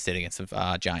defense did against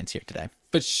the Giants here today.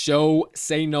 For show,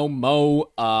 say no mo.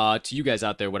 To you guys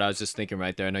out there, what I was just thinking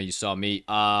right there, I know you saw me.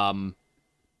 Now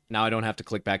I don't have to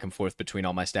click back and forth between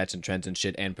all my stats and trends and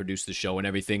shit and produce the show and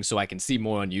everything, so I can see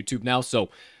more on YouTube now. So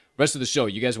rest of the show,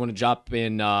 you guys want to drop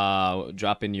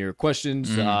in your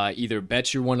questions, either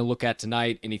bets you want to look at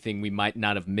tonight, anything we might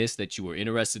not have missed that you were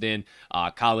interested in,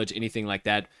 college, anything like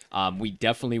that. We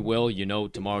definitely will.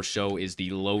 Tomorrow's show is the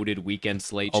loaded weekend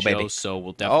slate show, baby. So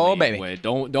we'll definitely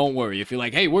don't worry. If you're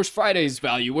like, hey, where's Friday's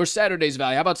value? Where's Saturday's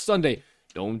value? How about Sunday?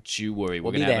 Don't you worry.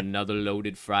 We're going to have another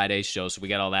loaded Friday show, so we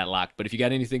got all that locked. But if you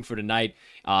got anything for tonight,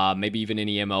 maybe even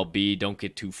any MLB, don't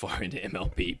get too far into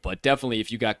MLB. But definitely, if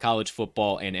you got college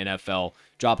football and NFL,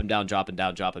 drop them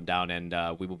down,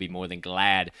 and we will be more than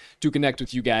glad to connect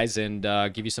with you guys and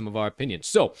give you some of our opinions.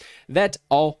 So, that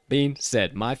all being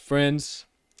said, my friends,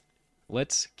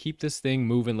 let's keep this thing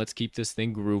moving. Let's keep this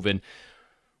thing grooving.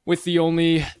 With the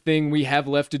only thing we have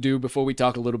left to do before we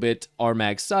talk a little bit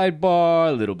RMAG sidebar,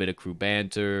 a little bit of crew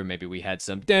banter, maybe we had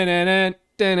some in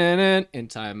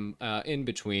time in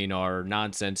between our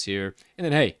nonsense here, and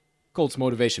then hey, Colts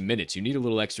Motivation Minutes. You need a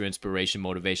little extra inspiration,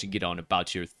 motivation, get on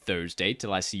about your Thursday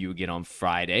till I see you again on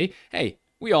Friday. Hey,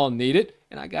 we all need it,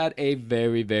 and I got a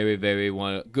very, very, very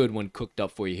good one cooked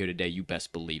up for you here today, you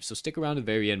best believe. So stick around to the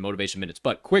very end, Motivation Minutes,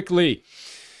 but quickly,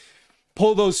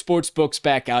 pull those sports books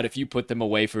back out if you put them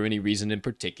away for any reason in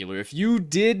particular. If you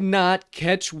did not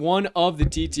catch one of the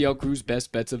TTL Crew's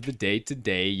best bets of the day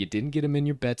today, you didn't get them in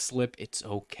your bet slip, it's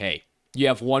okay. You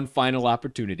have one final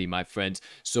opportunity, my friends.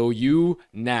 So you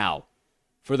now,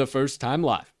 for the first time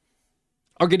live,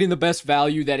 are getting the best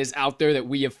value that is out there that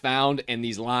we have found, and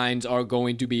these lines are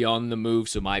going to be on the move.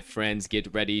 So my friends,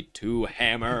 get ready to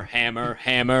hammer.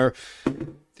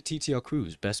 The TTL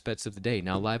Crew's best bets of the day,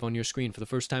 now live on your screen for the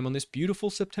first time on this beautiful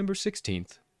September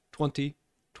 16th,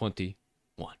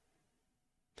 2021.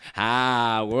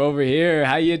 We're over here.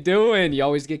 How you doing? You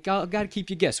always gotta keep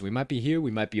you guessing. We might be here,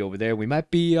 we might be over there, we might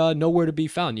be nowhere to be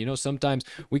found. You know, sometimes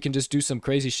we can just do some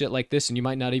crazy shit like this, and you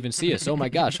might not even see us. Oh my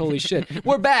gosh, holy shit,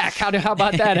 we're back! How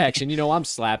about that action? You know, I'm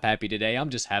slap happy today. I'm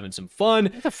just having some fun.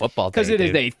 It's a football day, because it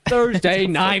is a Thursday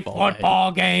night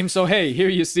football day. game. So hey, here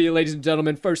you see, ladies and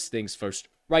gentlemen. First things first.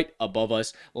 Right above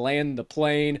us, land the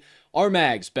plane.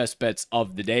 Armag's best bets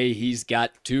of the day. He's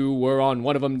got two. We're on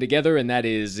one of them together, and that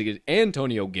is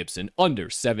Antonio Gibson under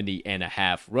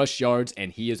 70.5 rush yards,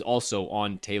 and he is also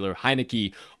on Taylor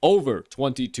Heinicke over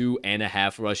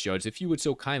 22.5 rush yards. If you would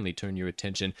so kindly turn your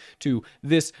attention to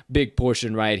this big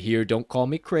portion right here. Don't call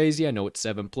me crazy. I know it's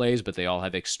 7 plays, but they all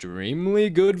have extremely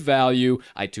good value.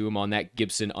 I too am on that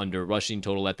Gibson under rushing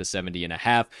total at the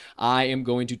 70.5. I am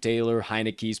going to Taylor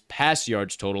Heinicke's pass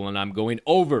yards total, and I'm going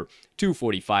over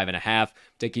 245.5.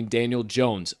 Taking Daniel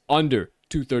Jones under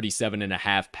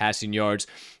 237.5 passing yards.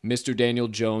 Mr. Daniel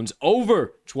Jones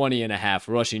over 20.5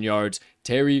 rushing yards.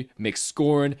 Terry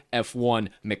McScoren, F1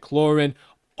 McLaurin,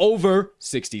 over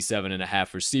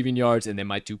 67.5 receiving yards. And then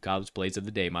my two college plays of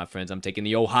the day, my friends. I'm taking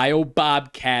the Ohio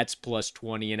Bobcats plus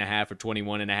 20.5 or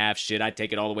 21.5. Shit, I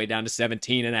take it all the way down to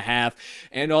 17.5.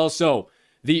 And also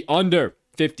the under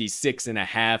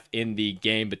 56.5 in the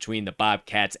game between the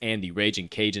Bobcats and the Raging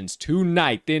Cajuns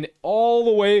tonight. Then all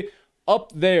the way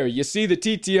up there, you see the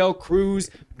TTL Crew's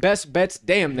best bets.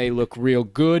 Damn, they look real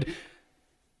good.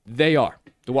 They are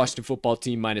the Washington football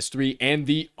team -3 and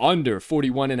the under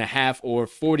 41.5 or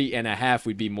 40.5.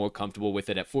 We'd be more comfortable with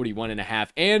it at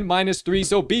 41.5 and -3.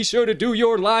 So be sure to do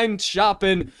your line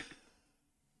shopping.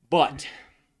 But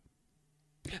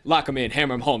lock them in,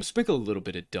 hammer them home, sprinkle a little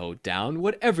bit of dough down,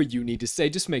 whatever you need to say.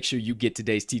 Just make sure you get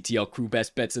today's TTL Crew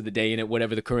best bets of the day in it,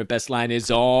 whatever the current best line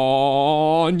is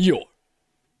on your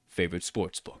favorite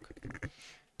sports book.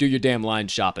 Do your damn line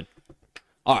shopping.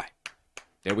 All right,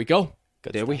 there we go.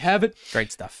 Good there stuff. we have it.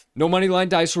 Great stuff. No money line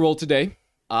dice roll today.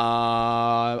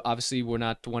 Obviously, we're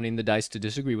not wanting the dice to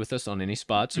disagree with us on any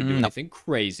spots or do anything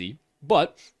crazy,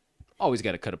 but always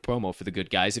got to cut a promo for the good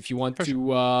guys. If you want to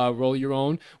roll your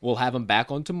own, we'll have them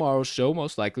back on tomorrow's show.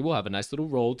 Most likely, we'll have a nice little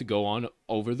roll to go on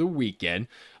over the weekend.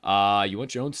 You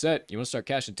want your own set? You want to start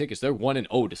cashing tickets? They're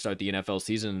 1-0 to start the NFL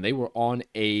season. They were on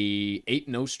a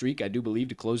 8-0 streak, I do believe,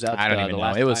 to close out I don't even the know.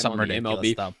 last It was time something on the ridiculous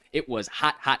MLB. stuff. It was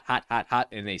hot,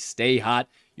 and they stay hot.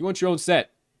 You want your own set?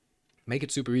 Make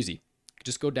it super easy.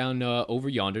 Just go down over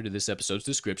yonder to this episode's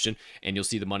description, and you'll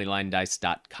see the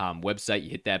MoneylineDice.com website.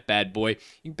 You hit that bad boy.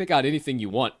 You can pick out anything you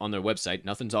want on their website.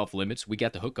 Nothing's off limits. We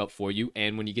got the hookup for you,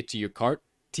 and when you get to your cart,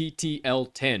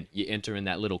 TTL10, you enter in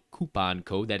that little coupon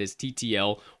code. That is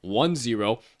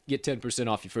TTL10. Get 10%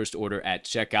 off your first order at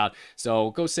checkout.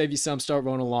 So go save you some, start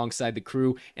rolling alongside the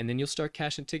crew, and then you'll start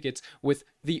cashing tickets with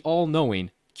the all-knowing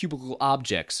cubicle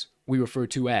objects we refer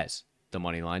to as the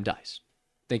Moneyline Dice.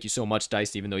 Thank you so much,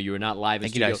 Dice, even though you are not live in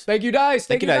Thank you, studio. Dice. Thank you, Dice.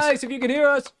 Thank you, Dice. If you can hear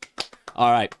us.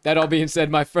 All right. That all being said,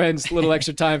 my friends, a little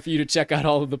extra time for you to check out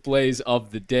all of the plays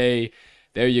of the day.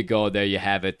 There you go. There you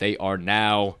have it. They are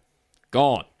now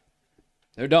gone.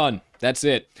 They're done. That's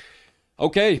it.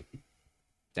 Okay.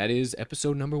 That is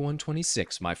episode number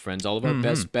 126, my friends. All of our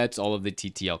best bets, all of the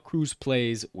TTL Cruise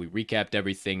plays. We recapped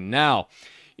everything. Now,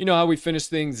 you know how we finish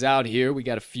things out here. We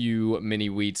got a few mini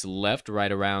wheats left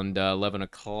right around 11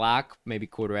 o'clock, maybe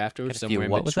quarter after, somewhere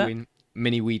in between.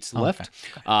 Mini wheats left.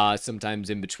 Okay. Sometimes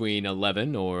in between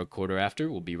 11 or a quarter after.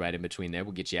 We'll be right in between there.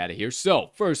 We'll get you out of here. So,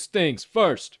 first things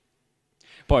first.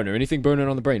 Partner, anything burning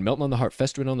on the brain, melting on the heart,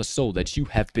 festering on the soul that you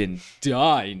have been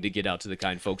dying to get out to the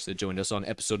kind folks that joined us on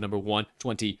episode number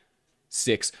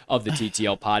 126 of the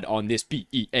TTL pod on this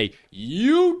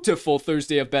beautiful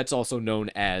Thursday of bets, also known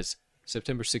as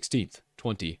September 16th,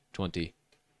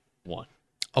 2021.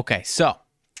 Okay, so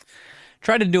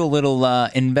try to do a little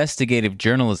investigative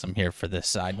journalism here for this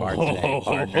sidebar today,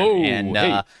 partner.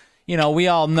 And, you know, we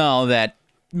all know that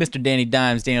Mr. Danny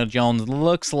Dimes, Daniel Jones,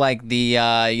 looks like the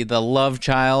love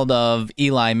child of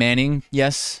Eli Manning.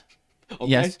 Yes? Okay,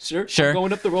 yes, sure. I'm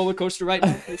going up the roller coaster right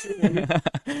now.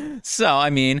 So, I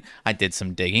mean, I did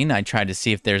some digging. I tried to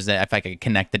see if if I could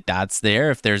connect the dots there,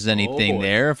 if there's anything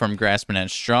there from grasping at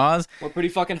straws. We're pretty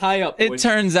fucking high up. It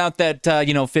turns out that,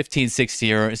 15,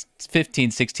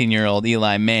 16-year-old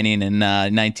Eli Manning in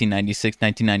 1996,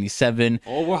 1997.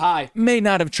 Oh, we're high. May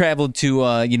not have traveled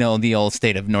to, the old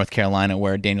state of North Carolina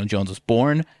where Daniel Jones was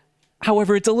born.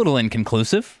 However, it's a little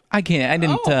inconclusive. I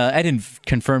didn't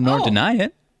confirm nor deny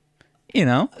it. You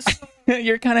know,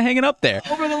 you're kind of hanging up there.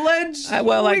 Over the ledge.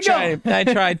 I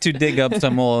tried to dig up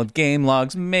some old game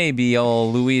logs. Maybe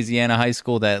old Louisiana high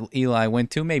school that Eli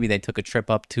went to. Maybe they took a trip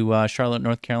up to Charlotte,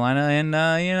 North Carolina,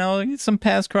 and some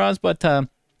pass cross. But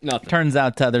Nothing. Turns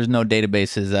out there's no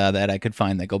databases that I could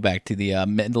find that go back to the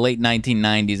late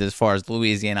 1990s as far as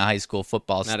Louisiana high school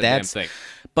football Not stats. a damn thing.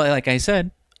 But like I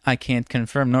said, I can't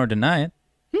confirm nor deny it.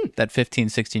 That 15,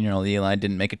 16-year-old Eli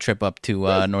didn't make a trip up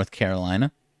to North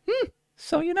Carolina.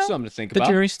 So, Something to think the about.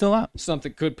 jury's still out.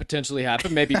 Something could potentially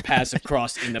happen. Maybe passive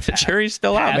cross in the The jury's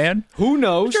still out, man. Who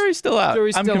knows? The jury's still out.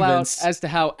 Jury's I'm still convinced. out as to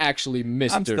how actually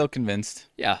Mr. I'm still convinced.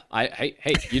 Yeah. Hey.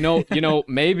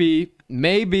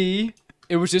 Maybe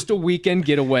it was just a weekend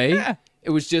getaway. Yeah. It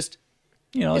was just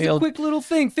You know, it's a he'll quick little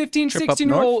thing. 15, trip up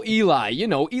 16-year-old Eli.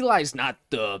 Eli's not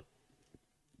the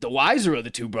wiser of the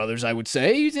two brothers, I would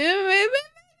say.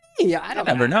 Yeah, I don't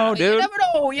never know, dude. You never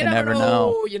know. You never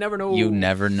know. You never know. You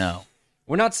never know.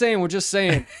 We're not saying, we're just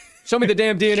saying. Show me the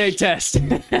damn DNA test.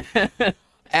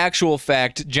 Actual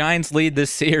fact, Giants lead this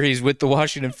series with the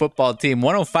Washington football team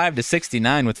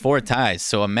 105-69 with 4 ties.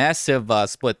 So a massive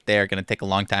split there. Going to take a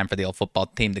long time for the old football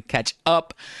team to catch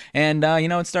up. And,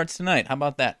 it starts tonight. How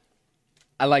about that?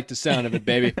 I like the sound of it,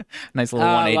 baby. Nice little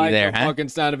 180 I like there, the huh? fucking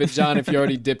sound of it, John. If you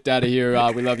already dipped out of here,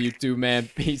 we love you too, man.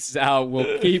 Peace out.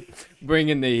 We'll keep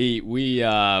bringing the heat. We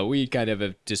kind of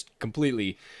have just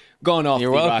completely gone off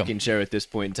You're the welcome. rocking chair at this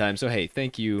point in time. So, hey,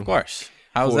 thank you. Of course.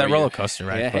 How was for that you. roller coaster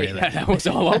ride Yeah, for you? yeah, that was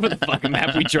all over the fucking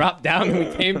map. We dropped down and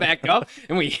we came back up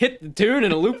and we hit the tune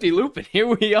in a loop-de-loop, and here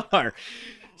we are.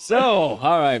 So,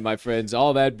 all right, my friends,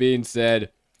 all that being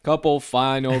said, couple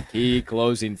final key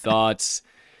closing thoughts.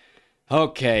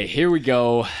 Okay, here we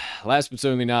go. Last but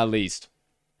certainly not least,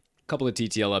 a couple of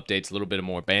TTL updates, a little bit of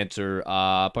more banter.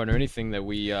 Partner, anything that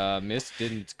we missed,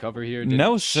 didn't cover here? Didn't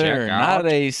No, sir. check out? Not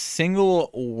a single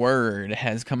word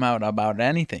has come out about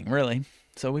anything, really.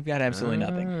 So we've got absolutely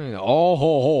nothing.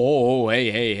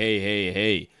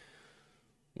 Hey.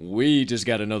 We just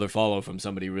got another follow from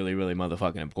somebody really, really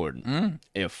motherfucking important.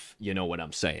 If you know what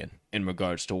I'm saying in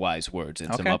regards to wise words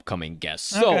and some Okay. upcoming guests.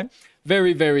 So Okay.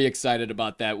 very, very excited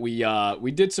about that.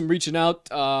 We did some reaching out,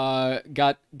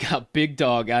 got Big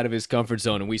Dog out of his comfort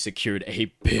zone, and we secured a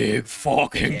big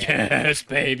fucking guest,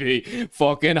 baby.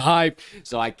 Fucking hype.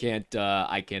 So I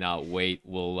cannot wait.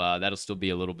 That'll still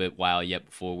be a little bit while yet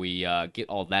before we get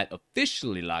all that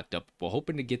officially locked up. We're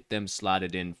hoping to get them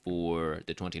slotted in for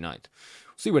the 29th.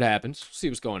 See what happens, see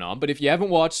what's going on. But if you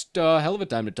haven't watched Hell of a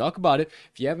Time to Talk About It,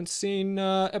 if you haven't seen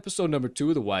episode number 2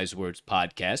 of the Wise Words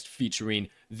podcast featuring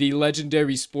the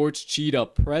legendary sports cheetah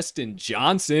Preston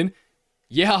Johnson,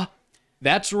 yeah,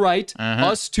 that's right.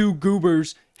 Us two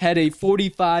goobers had a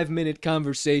 45-minute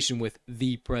conversation with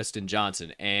the Preston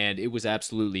Johnson, and it was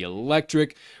absolutely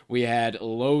electric. We had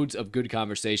loads of good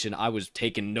conversation. I was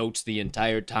taking notes the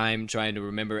entire time, trying to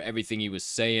remember everything he was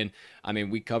saying. I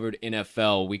mean, we covered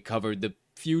NFL, we covered the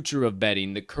future of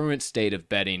betting, the current state of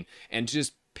betting, and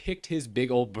just picked his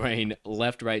big old brain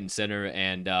left, right, and center,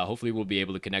 and hopefully we'll be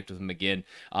able to connect with him again.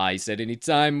 He said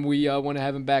anytime we want to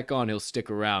have him back on, he'll stick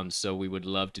around, so we would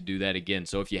love to do that again.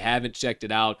 So if you haven't checked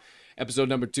it out, episode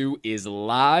number 2 is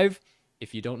live.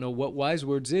 If you don't know what Wise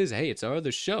Words is, hey, it's our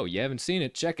other show. You haven't seen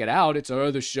it, check it out. It's our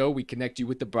other show. We connect you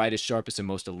with the brightest, sharpest, and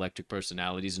most electric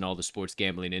personalities in all the sports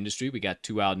gambling industry. We got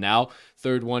 2 out now.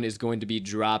 Third one is going to be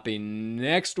dropping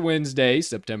next Wednesday,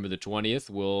 September the 20th.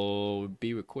 We'll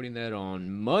be recording that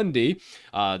on Monday,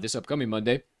 this upcoming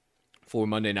Monday, for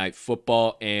Monday Night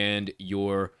Football. And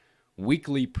your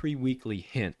weekly, pre-weekly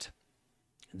hint.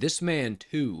 This man,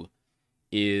 too,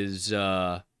 is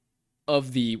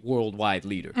of the worldwide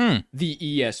leader, the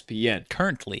ESPN.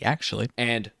 Currently, actually.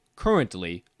 And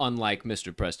currently, unlike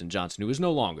Mr. Preston Johnson, who is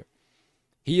no longer,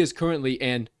 he is currently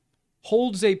and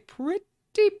holds a pretty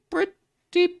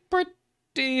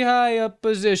high up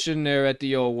position there at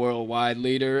the old worldwide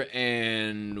leader,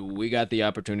 and we got the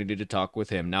opportunity to talk with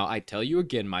him. Now, I tell you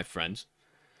again, my friends,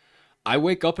 I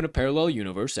wake up in a parallel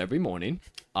universe every morning,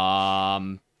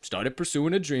 started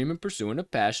pursuing a dream and pursuing a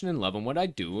passion and loving what I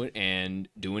do and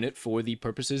doing it for the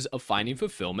purposes of finding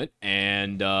fulfillment.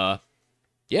 And,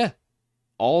 yeah,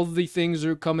 all the things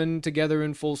are coming together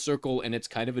in full circle, and it's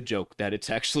kind of a joke that it's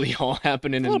actually all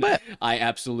happening. A little bit. I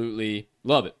absolutely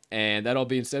love it. And that all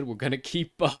being said, we're going to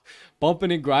keep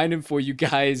bumping and grinding for you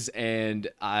guys. And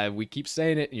we keep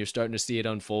saying it, and you're starting to see it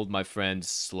unfold, my friends.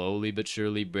 Slowly but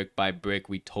surely, brick by brick.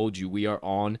 We told you we are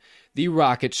on the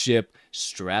rocket ship.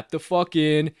 Strap the fuck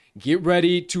in. Get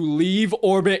ready to leave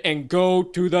orbit and go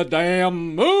to the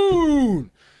damn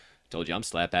moon. Told you I'm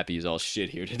slap happy as all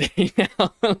shit here today.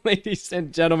 Now, ladies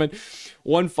and gentlemen,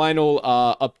 one final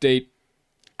update.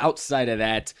 Outside of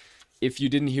that, if you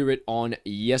didn't hear it on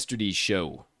yesterday's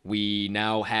show, we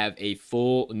now have a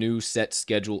full new set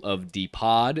schedule of the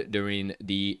pod during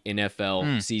the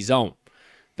NFL season.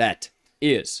 That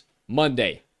is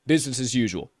Monday, business as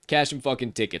usual. cashing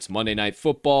fucking tickets. Monday Night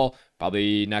Football,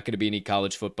 probably not going to be any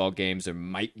college football games. There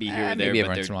might be here or there,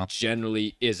 but there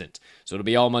generally isn't. So it'll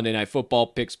be all Monday Night Football,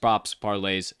 picks, props,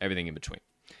 parlays, everything in between.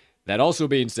 That also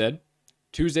being said,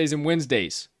 Tuesdays and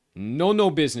Wednesdays, no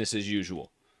business as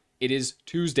usual. It is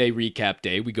Tuesday recap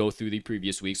day. We go through the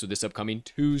previous week. So this upcoming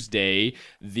Tuesday,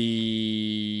 the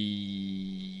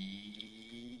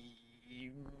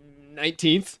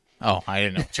 19th. Oh, I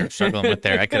didn't know what you were struggling with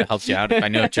there. I could have helped you out if I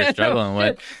knew what you're struggling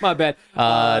with. My bad.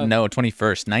 No,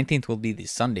 21st. 19th will be the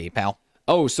Sunday, pal.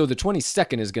 Oh, so the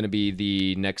 22nd is going to be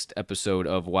the next episode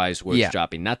of Wise Words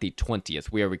dropping, not the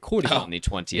 20th. We are recording on the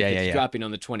 20th. It's dropping on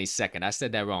the 22nd. I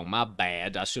said that wrong. My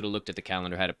bad. I should have looked at the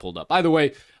calendar, had it pulled up. By the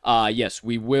way, yes,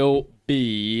 we will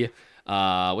be...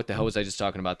 what the hell was I just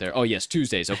talking about there? Oh, yes,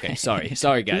 Tuesdays. Okay,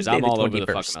 sorry, guys. I'm all over the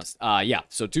fucking mess. Yeah,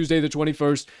 so Tuesday the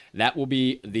 21st, that will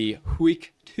be the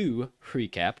Week 2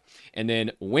 recap. And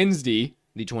then Wednesday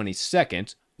the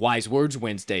 22nd, Wise Words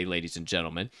Wednesday, ladies and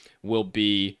gentlemen, will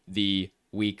be the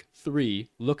Week 3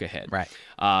 look ahead. Right.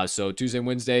 So Tuesday and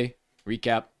Wednesday,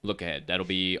 recap, look ahead. That'll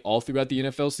be all throughout the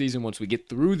NFL season. Once we get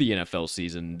through the NFL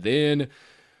season, then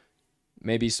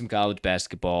maybe some college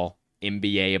basketball.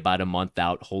 NBA about a month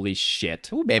out. Holy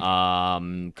shit. Ooh, babe.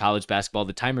 College basketball.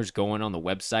 The timer's going on the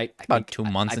website. About 2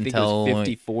 months until... I think it was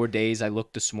 54 days. I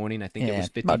looked this morning. I think it was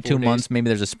 54 about 2 months. Maybe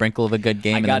there's a sprinkle of a good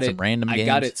game and then some random games. I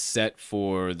got it set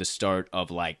for the start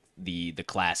of like the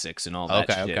classics and all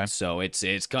that shit. Okay. So it's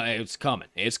coming.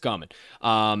 It's coming.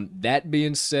 That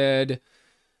being said,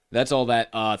 that's all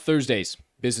that. Thursdays,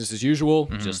 business as usual,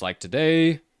 just like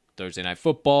today. Thursday Night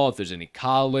Football, if there's any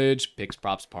college, picks,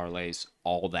 props, parlays,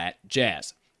 all that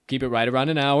jazz. Keep it right around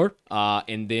an hour.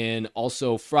 And then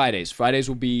also Fridays. Fridays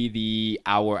will be the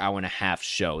hour and a half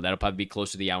show. That'll probably be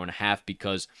closer to the hour and a half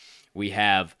because we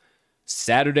have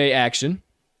Saturday action.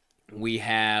 We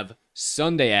have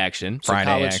Sunday action.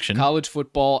 Friday action. College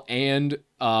football and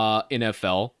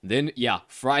NFL. Then,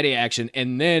 Friday action.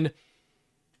 And then...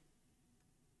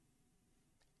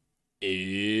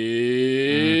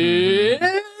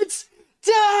 It's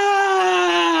time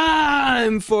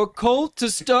for Colt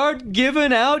to start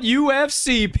giving out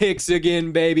UFC picks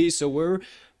again, baby. So we're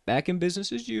back in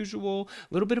business as usual.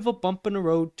 A little bit of a bump in the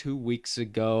road 2 weeks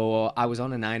ago. I was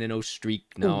on a 9-0 streak.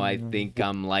 Now I think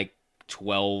I'm like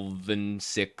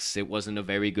 12-6. It wasn't a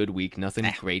very good week.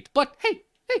 Nothing great. But hey,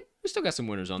 we still got some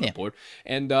winners on the board.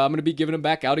 And I'm going to be giving them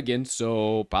back out again.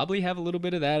 So probably have a little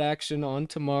bit of that action on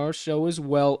tomorrow's show as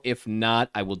well. If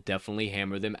not, I will definitely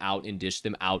hammer them out and dish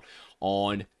them out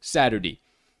on Saturday.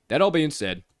 That all being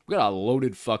said, we got a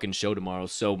loaded fucking show tomorrow.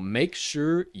 So make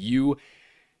sure you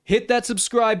hit that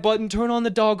subscribe button. Turn on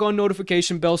the doggone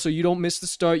notification bell so you don't miss the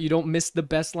start. You don't miss the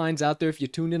best lines out there. If you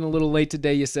tuned in a little late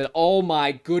today, you said, oh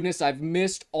my goodness, I've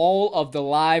missed all of the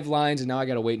live lines, and now I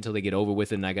got to wait until they get over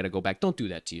with it, and I got to go back. Don't do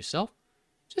that to yourself.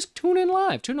 Just tune in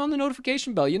live. Turn on the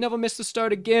notification bell. You never miss the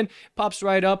start again. Pops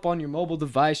right up on your mobile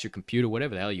device, your computer,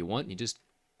 whatever the hell you want. You just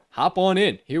hop on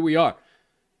in. Here we are.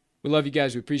 We love you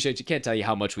guys. We appreciate you. Can't tell you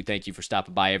how much we thank you for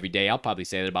stopping by every day. I'll probably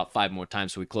say that about 5 more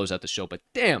times so we close out the show. But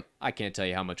damn, I can't tell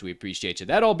you how much we appreciate you.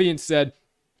 That all being said,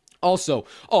 also,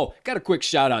 got a quick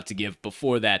shout out to give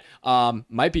before that.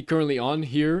 Might be currently on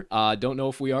here. Don't know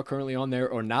if we are currently on there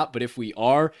or not. But if we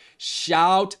are,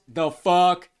 shout the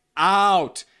fuck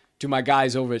out to my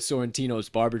guys over at Sorrentino's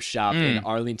Barbershop in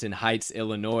Arlington Heights,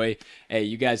 Illinois. Hey,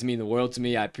 you guys mean the world to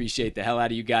me. I appreciate the hell out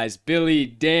of you guys. Billy,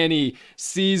 Danny,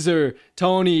 Caesar,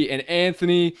 Tony, and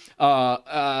Anthony.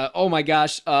 Oh my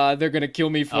gosh, they're gonna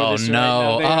kill me for this right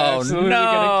now. They're absolutely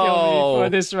gonna kill me for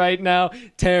this right now.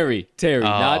 Terry,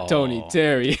 not Tony,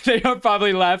 Terry. They are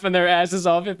probably laughing their asses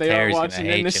off if they are watching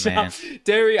in the shop.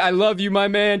 Terry, I love you, my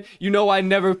man. You know I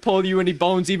never pull you any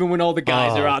bones, even when all the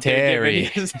guys are out there.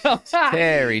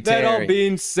 Terry. That all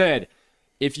being said,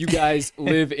 if you guys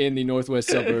live in the northwest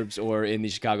suburbs or in the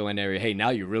Chicagoland area, hey, now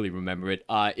you really remember it.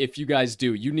 If you guys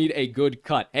do, you need a good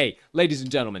cut. Hey, ladies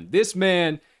and gentlemen, this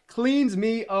man cleans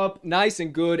me up nice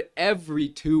and good every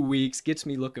 2 weeks, gets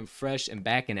me looking fresh and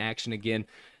back in action again.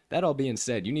 That all being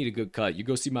said, you need a good cut. You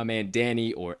go see my man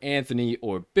Danny or Anthony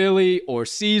or Billy or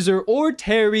Caesar or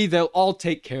Terry. They'll all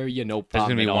take care of you, no problem. There's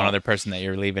going to be at one all. other person that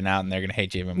you're leaving out, and they're going to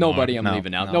hate you even more. Nobody I'm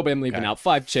leaving out. Nobody I'm leaving out.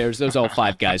 5 chairs. Those all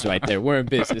 5 guys right there. We're in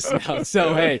business now.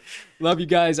 So, hey, love you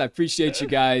guys. I appreciate you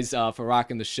guys for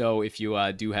rocking the show if you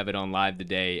do have it on live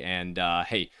today. And,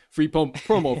 hey, free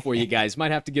promo for you guys.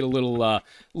 Might have to get a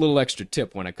little extra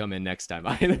tip when I come in next time.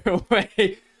 Either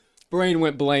way, brain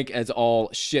went blank as all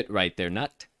shit right there.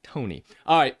 Not Tony.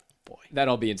 All right. Boy, that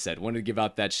all being said, wanted to give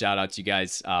out that shout out to you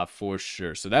guys for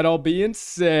sure. So that all being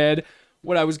said,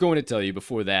 what I was going to tell you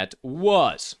before that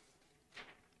was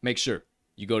make sure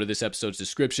you go to this episode's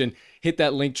description, hit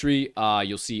that link tree.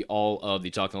 You'll see all of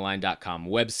the talkingtheline.com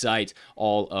website,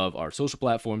 all of our social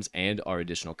platforms, and our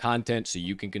additional content, so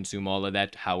you can consume all of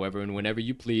that however and whenever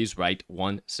you please, right?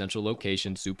 One central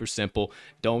location, super simple.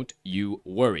 Don't you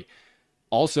worry.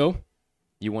 Also,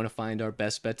 you want to find our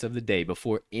best bets of the day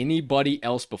before anybody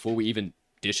else, before we even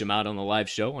dish them out on the live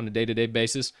show on a day-to-day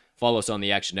basis. Follow us on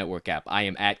the Action Network app. I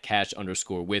am at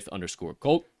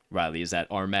cash_with_Colt. Riley is at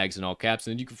RMags in all caps.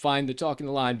 And you can find the Talking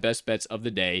the Line best bets of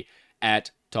the day at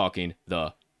Talking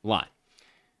the Line.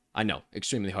 I know,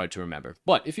 extremely hard to remember.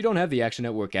 But if you don't have the Action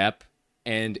Network app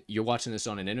and you're watching this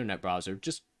on an internet browser,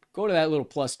 just go to that little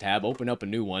plus tab, open up a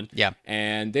new one. Yeah.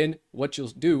 And then what you'll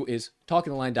do is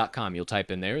talkingtheline.com. You'll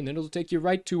type in there, and then it'll take you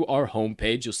right to our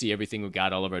homepage. You'll see everything we've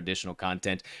got, all of our additional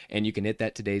content, and you can hit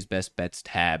that Today's Best Bets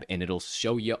tab, and it'll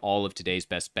show you all of today's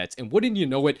best bets. And wouldn't you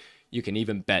know it, you can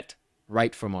even bet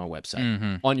right from our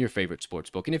website on your favorite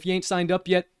sportsbook. And if you ain't signed up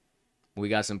yet, we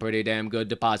got some pretty damn good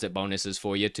deposit bonuses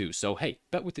for you too. So, hey,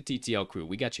 bet with the TTL crew.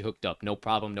 We got you hooked up. No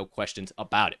problem, no questions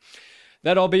about it.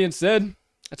 That all being said,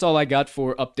 that's all I got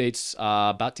for updates.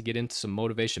 About to get into some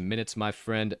motivation minutes, my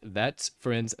friend. That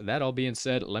all being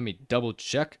said, let me double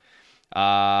check.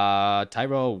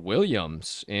 Tyrell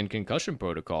Williams in concussion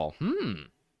protocol.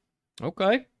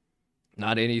 Okay.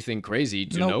 Not anything crazy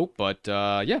to note, but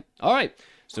yeah. All right.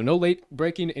 So no late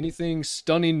breaking, anything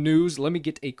stunning news. Let me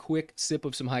get a quick sip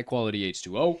of some high quality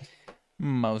H2O.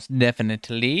 Most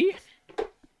definitely.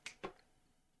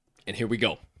 And here we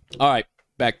go. All right.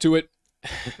 Back to it.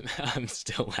 I'm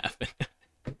still laughing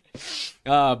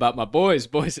about my boys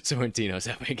at Sorrentino's.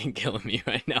 That freaking killing me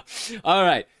right now. All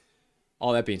right.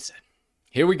 All that being said,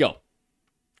 here we go.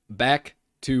 Back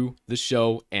to the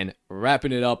show and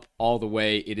wrapping it up all the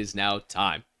way. It is now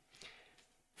time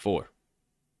for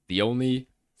the only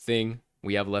thing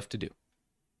we have left to do.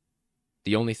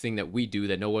 The only thing that we do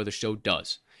that no other show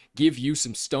does. Give you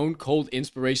some stone cold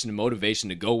inspiration and motivation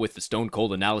to go with the stone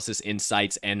cold analysis,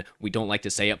 insights, and we don't like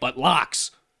to say it, but locks.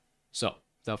 So,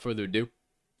 without further ado,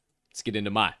 let's get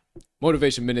into my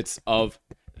motivation minutes of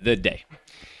the day.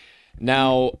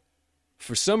 Now,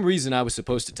 for some reason, I was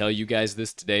supposed to tell you guys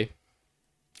this today.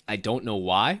 I don't know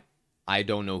why. I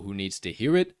don't know who needs to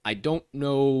hear it. I don't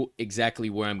know exactly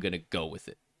where I'm going to go with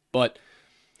it. But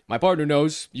my partner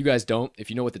knows. You guys don't. If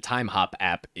you know what the Time Hop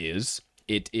app is,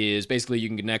 it is basically you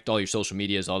can connect all your social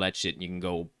medias, all that shit, and you can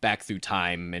go back through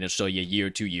time, and it'll show you a year,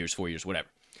 2 years, 4 years, whatever.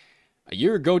 A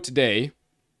year ago today,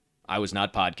 I was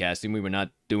not podcasting. We were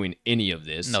not doing any of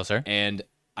this. No, sir. And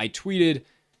I tweeted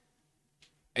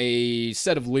a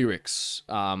set of lyrics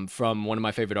from one of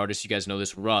my favorite artists. You guys know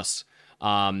this, Russ.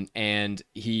 And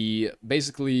he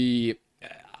basically...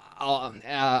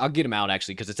 I'll get him out,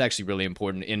 actually, because it's actually really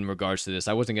important in regards to this.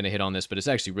 I wasn't going to hit on this, but it's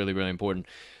actually really, really important.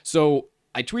 So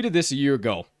I tweeted this a year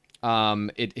ago.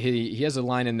 He has a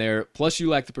line in there, plus you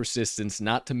lack the persistence,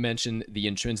 not to mention the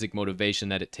intrinsic motivation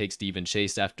that it takes to even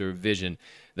chase after a vision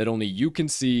that only you can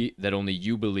see, that only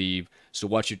you believe. So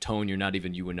watch your tone, you're not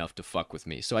even you enough to fuck with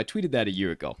me. So I tweeted that a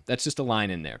year ago. That's just a line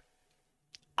in there.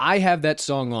 I have that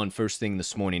song on first thing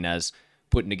this morning as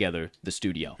putting together the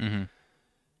studio.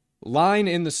 Line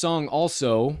in the song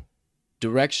also,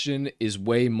 direction is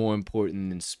way more important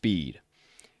than speed.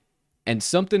 And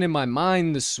something in my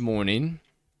mind this morning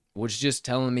was just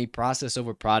telling me process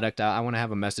over product. I want to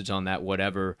have a message on that,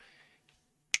 whatever.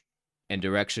 And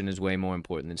direction is way more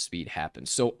important than speed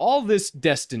happens. So all this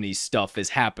Destiny stuff is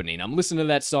happening. I'm listening to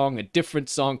that song, a different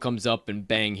song comes up, and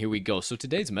bang, here we go. So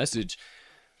today's message,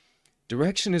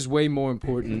 direction is way more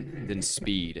important than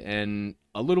speed. And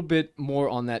a little bit more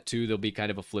on that too. There'll be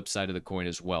kind of a flip side of the coin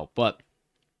as well. But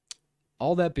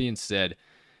all that being said,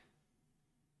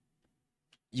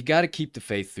 you got to keep the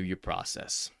faith through your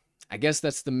process. I guess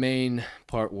that's the main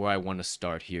part where I want to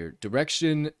start here.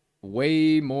 Direction,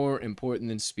 way more important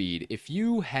than speed. If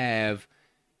you have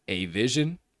a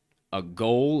vision, a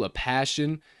goal, a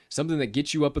passion, something that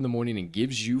gets you up in the morning and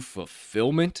gives you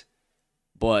fulfillment,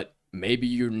 but maybe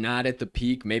you're not at the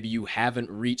peak, maybe you haven't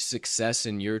reached success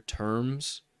in your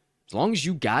terms, as long as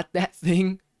you got that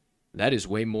thing, that is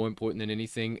way more important than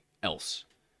anything else.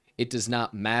 It does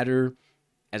not matter.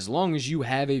 As long as you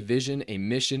have a vision, a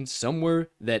mission, somewhere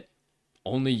that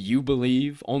only you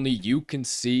believe, only you can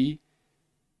see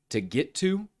to get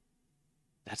to,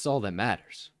 that's all that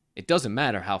matters. It doesn't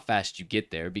matter how fast you get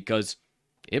there, because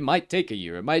it might take a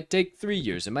year, it might take 3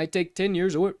 years, it might take 10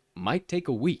 years, or it might take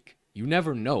a week. You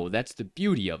never know. That's the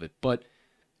beauty of it. But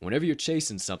whenever you're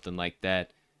chasing something like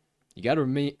that, you got to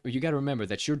remember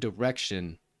that your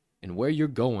direction and where you're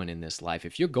going in this life,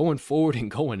 if you're going forward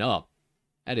and going up,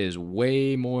 That is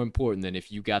way more important than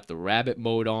if you got the rabbit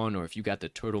mode on or if you got the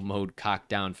turtle mode cocked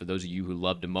down for those of you who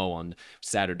love to mow on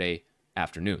Saturday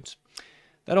afternoons.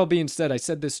 That all being said, I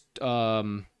said this,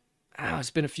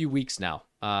 it's been a few weeks now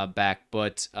back,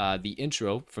 but the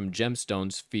intro from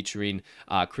Gemstones featuring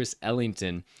Chris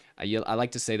Ellington, I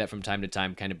like to say that from time to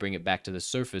time, kind of bring it back to the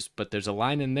surface, but there's a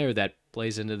line in there that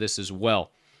plays into this as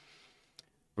well.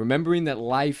 Remembering that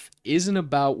life isn't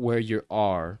about where you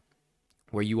are,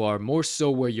 more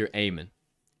so where you're aiming.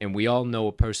 And we all know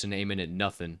a person aiming at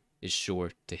nothing is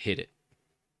sure to hit it.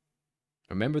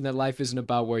 Remember that life isn't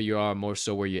about where you are, more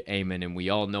so where you're aiming, and we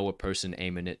all know a person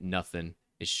aiming at nothing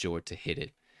is sure to hit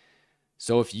it.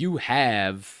 So if you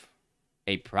have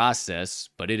a process,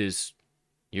 but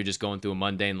you're just going through a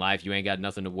mundane life, you ain't got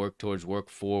nothing to work towards, work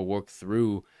for, work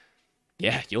through,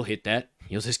 yeah, you'll hit that.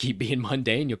 You'll just keep being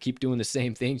mundane. You'll keep doing the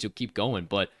same things. You'll keep going.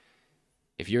 But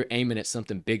if you're aiming at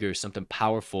something bigger, something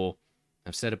powerful,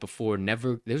 I've said it before,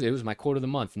 it was my quote of the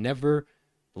month, never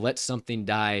let something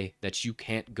die that you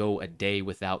can't go a day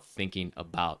without thinking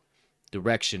about.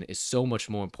 Direction is so much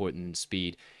more important than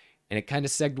speed. And it kind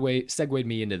of segued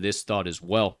me into this thought as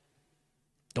well.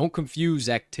 Don't confuse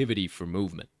activity for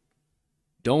movement.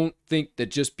 Don't think that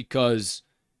just because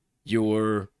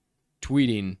you're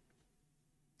tweeting,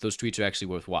 those tweets are actually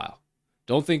worthwhile.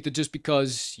 Don't think that just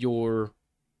because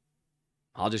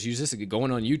I'll just use this,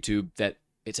 going on YouTube, that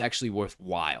it's actually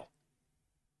worthwhile.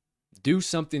 Do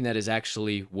something that is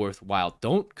actually worthwhile.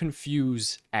 Don't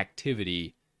confuse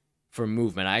activity for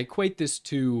movement. I equate this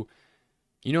to,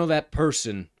 that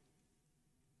person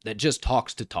that just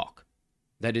talks to talk,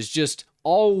 that is just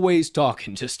always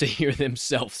talking just to hear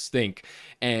themselves think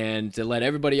and to let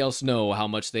everybody else know how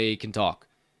much they can talk.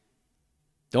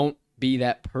 Don't be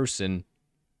that person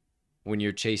when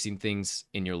you're chasing things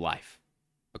in your life.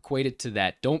 Equate it to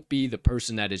that. Don't be the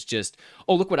person that is just,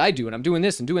 oh, look what I do, and I'm doing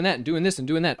this and doing that and doing this and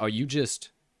doing that. Are you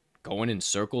just going in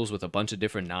circles with a bunch of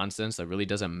different nonsense that really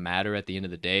doesn't matter at the end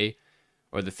of the day?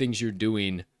 Or the things you're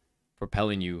doing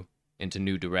propelling you into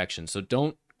new directions? So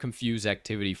don't confuse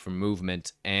activity for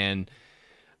movement. And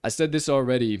I said this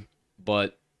already,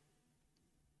 but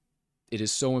it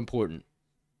is so important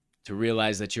to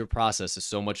realize that your process is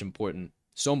so much more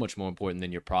important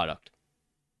than your product.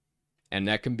 And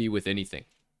that can be with anything.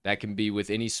 That can be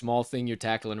with any small thing you're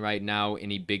tackling right now,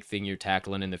 any big thing you're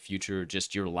tackling in the future, or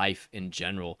just your life in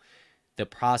general. The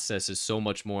process is so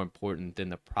much more important than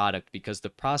the product, because the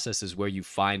process is where you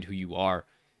find who you are.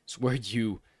 It's where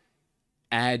you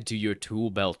add to your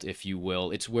tool belt, if you will.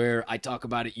 It's where, I talk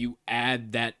about it, you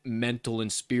add that mental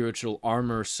and spiritual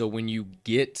armor, so when you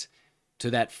get to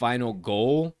that final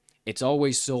goal, it's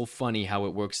always so funny how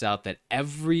it works out that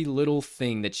every little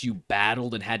thing that you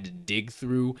battled and had to dig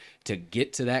through to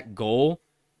get to that goal,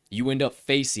 you end up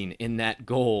facing in that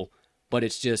goal, but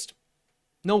it's just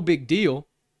no big deal,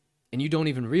 and you don't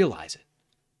even realize it.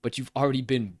 But you've already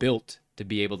been built to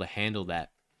be able to handle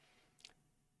that.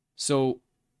 So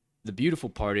the beautiful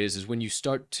part is when you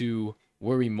start to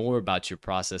worry more about your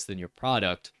process than your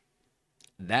product,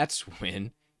 that's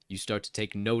when you start to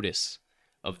take notice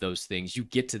of those things. You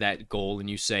get to that goal and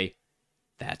you say,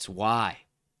 that's why.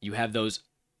 You have those,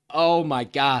 oh my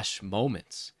gosh,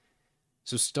 moments.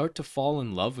 So start to fall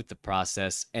in love with the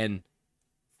process and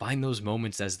find those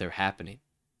moments as they're happening.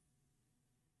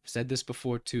 I've said this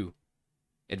before too.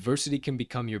 Adversity can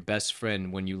become your best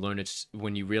friend when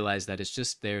you realize that it's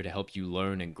just there to help you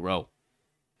learn and grow.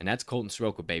 And that's Colton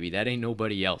Soroka, baby. That ain't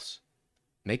nobody else.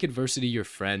 Make adversity your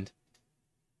friend.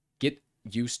 Get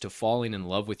used to falling in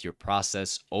love with your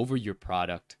process over your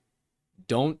product.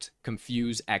 Don't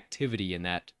confuse activity in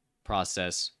that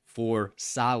process for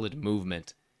solid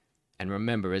movement. And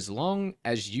remember, as long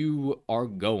as you are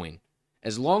going,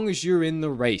 as long as you're in the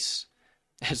race,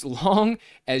 as long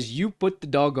as you put the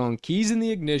doggone keys in the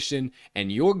ignition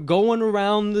and you're going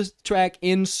around the track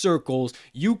in circles,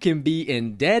 you can be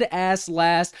in dead ass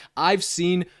last. I've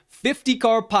seen 50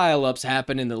 car pileups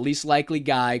happen and the least likely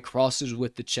guy crosses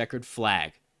with the checkered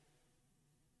flag.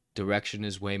 Direction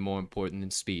is way more important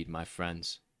than speed, my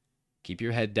friends. Keep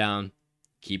your head down.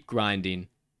 Keep grinding.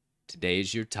 Today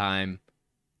is your time.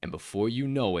 And before you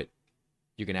know it,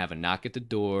 you're going to have a knock at the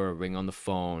door, a ring on the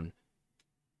phone,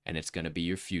 and it's going to be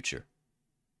your future.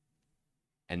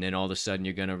 And then all of a sudden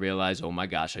you're going to realize, oh my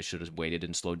gosh, I should have waited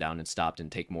and slowed down and stopped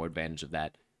and take more advantage of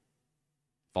that.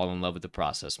 Fall in love with the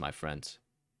process, my friends.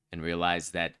 And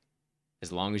realize that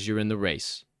as long as you're in the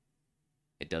race,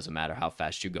 it doesn't matter how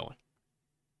fast you're going.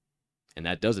 And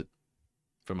that does it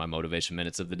for my Motivation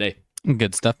Minutes of the day.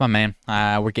 Good stuff, my man.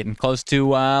 We're getting close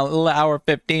to hour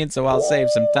 15, so I'll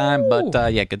save some time.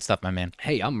 But yeah, good stuff, my man.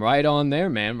 Hey, I'm right on there,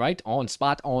 man. Right on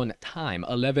spot on time.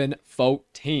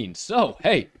 11:14. So,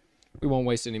 hey, we won't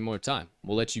waste any more time.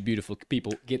 We'll let you beautiful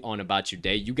people get on about your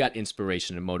day. You got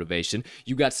inspiration and motivation.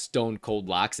 You got stone cold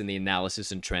locks and the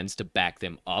analysis and trends to back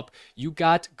them up. You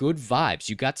got good vibes.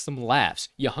 You got some laughs.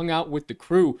 You hung out with the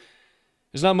crew.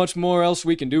 There's not much more else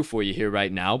we can do for you here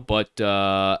right now, but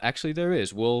actually there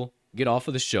is. We'll get off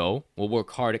of the show. We'll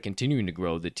work hard at continuing to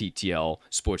grow the TTL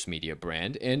sports media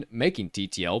brand and making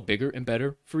TTL bigger and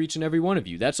better for each and every one of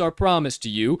you. That's our promise to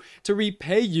you, to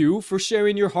repay you for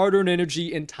sharing your hard-earned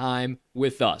energy and time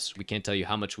with us. We can't tell you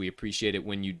how much we appreciate it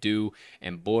when you do,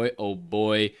 and boy, oh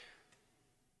boy,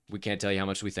 we can't tell you how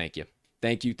much we thank you.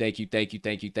 Thank you, thank you, thank you,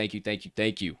 thank you, thank you, thank you,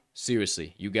 thank you.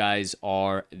 Seriously, you guys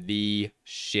are the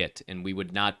shit, and we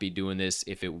would not be doing this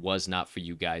if it was not for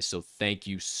you guys. So thank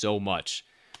you so much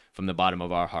from the bottom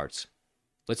of our hearts.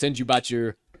 Let's end you about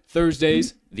your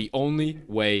Thursdays the only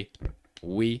way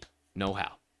we know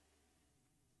how.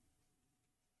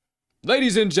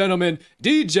 Ladies and gentlemen,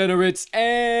 degenerates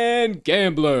and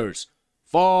gamblers,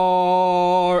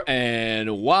 far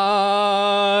and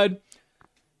wide,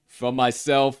 from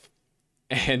myself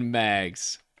and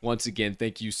Mags. Once again,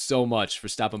 thank you so much for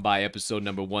stopping by episode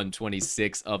number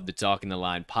 126 of the Talking the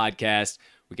Line podcast.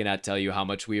 We cannot tell you how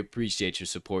much we appreciate your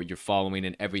support, your following,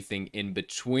 and everything in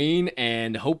between.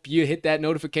 And hope you hit that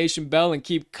notification bell and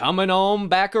keep coming on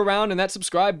back around and that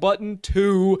subscribe button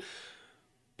too.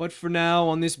 But for now,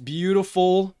 on this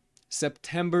beautiful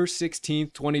September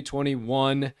 16th,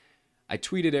 2021, I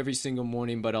tweet it every single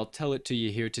morning, but I'll tell it to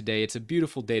you here today. It's a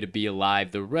beautiful day to be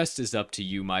alive. The rest is up to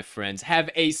you, my friends. Have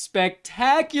a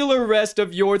spectacular rest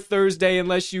of your Thursday,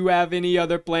 unless you have any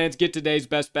other plans. Get today's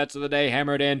best bets of the day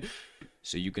hammered in,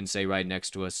 so you can say right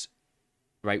next to us,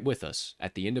 right with us,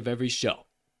 at the end of every show,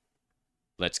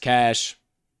 let's cash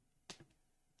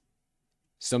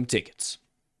some tickets.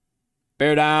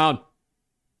 Bear down.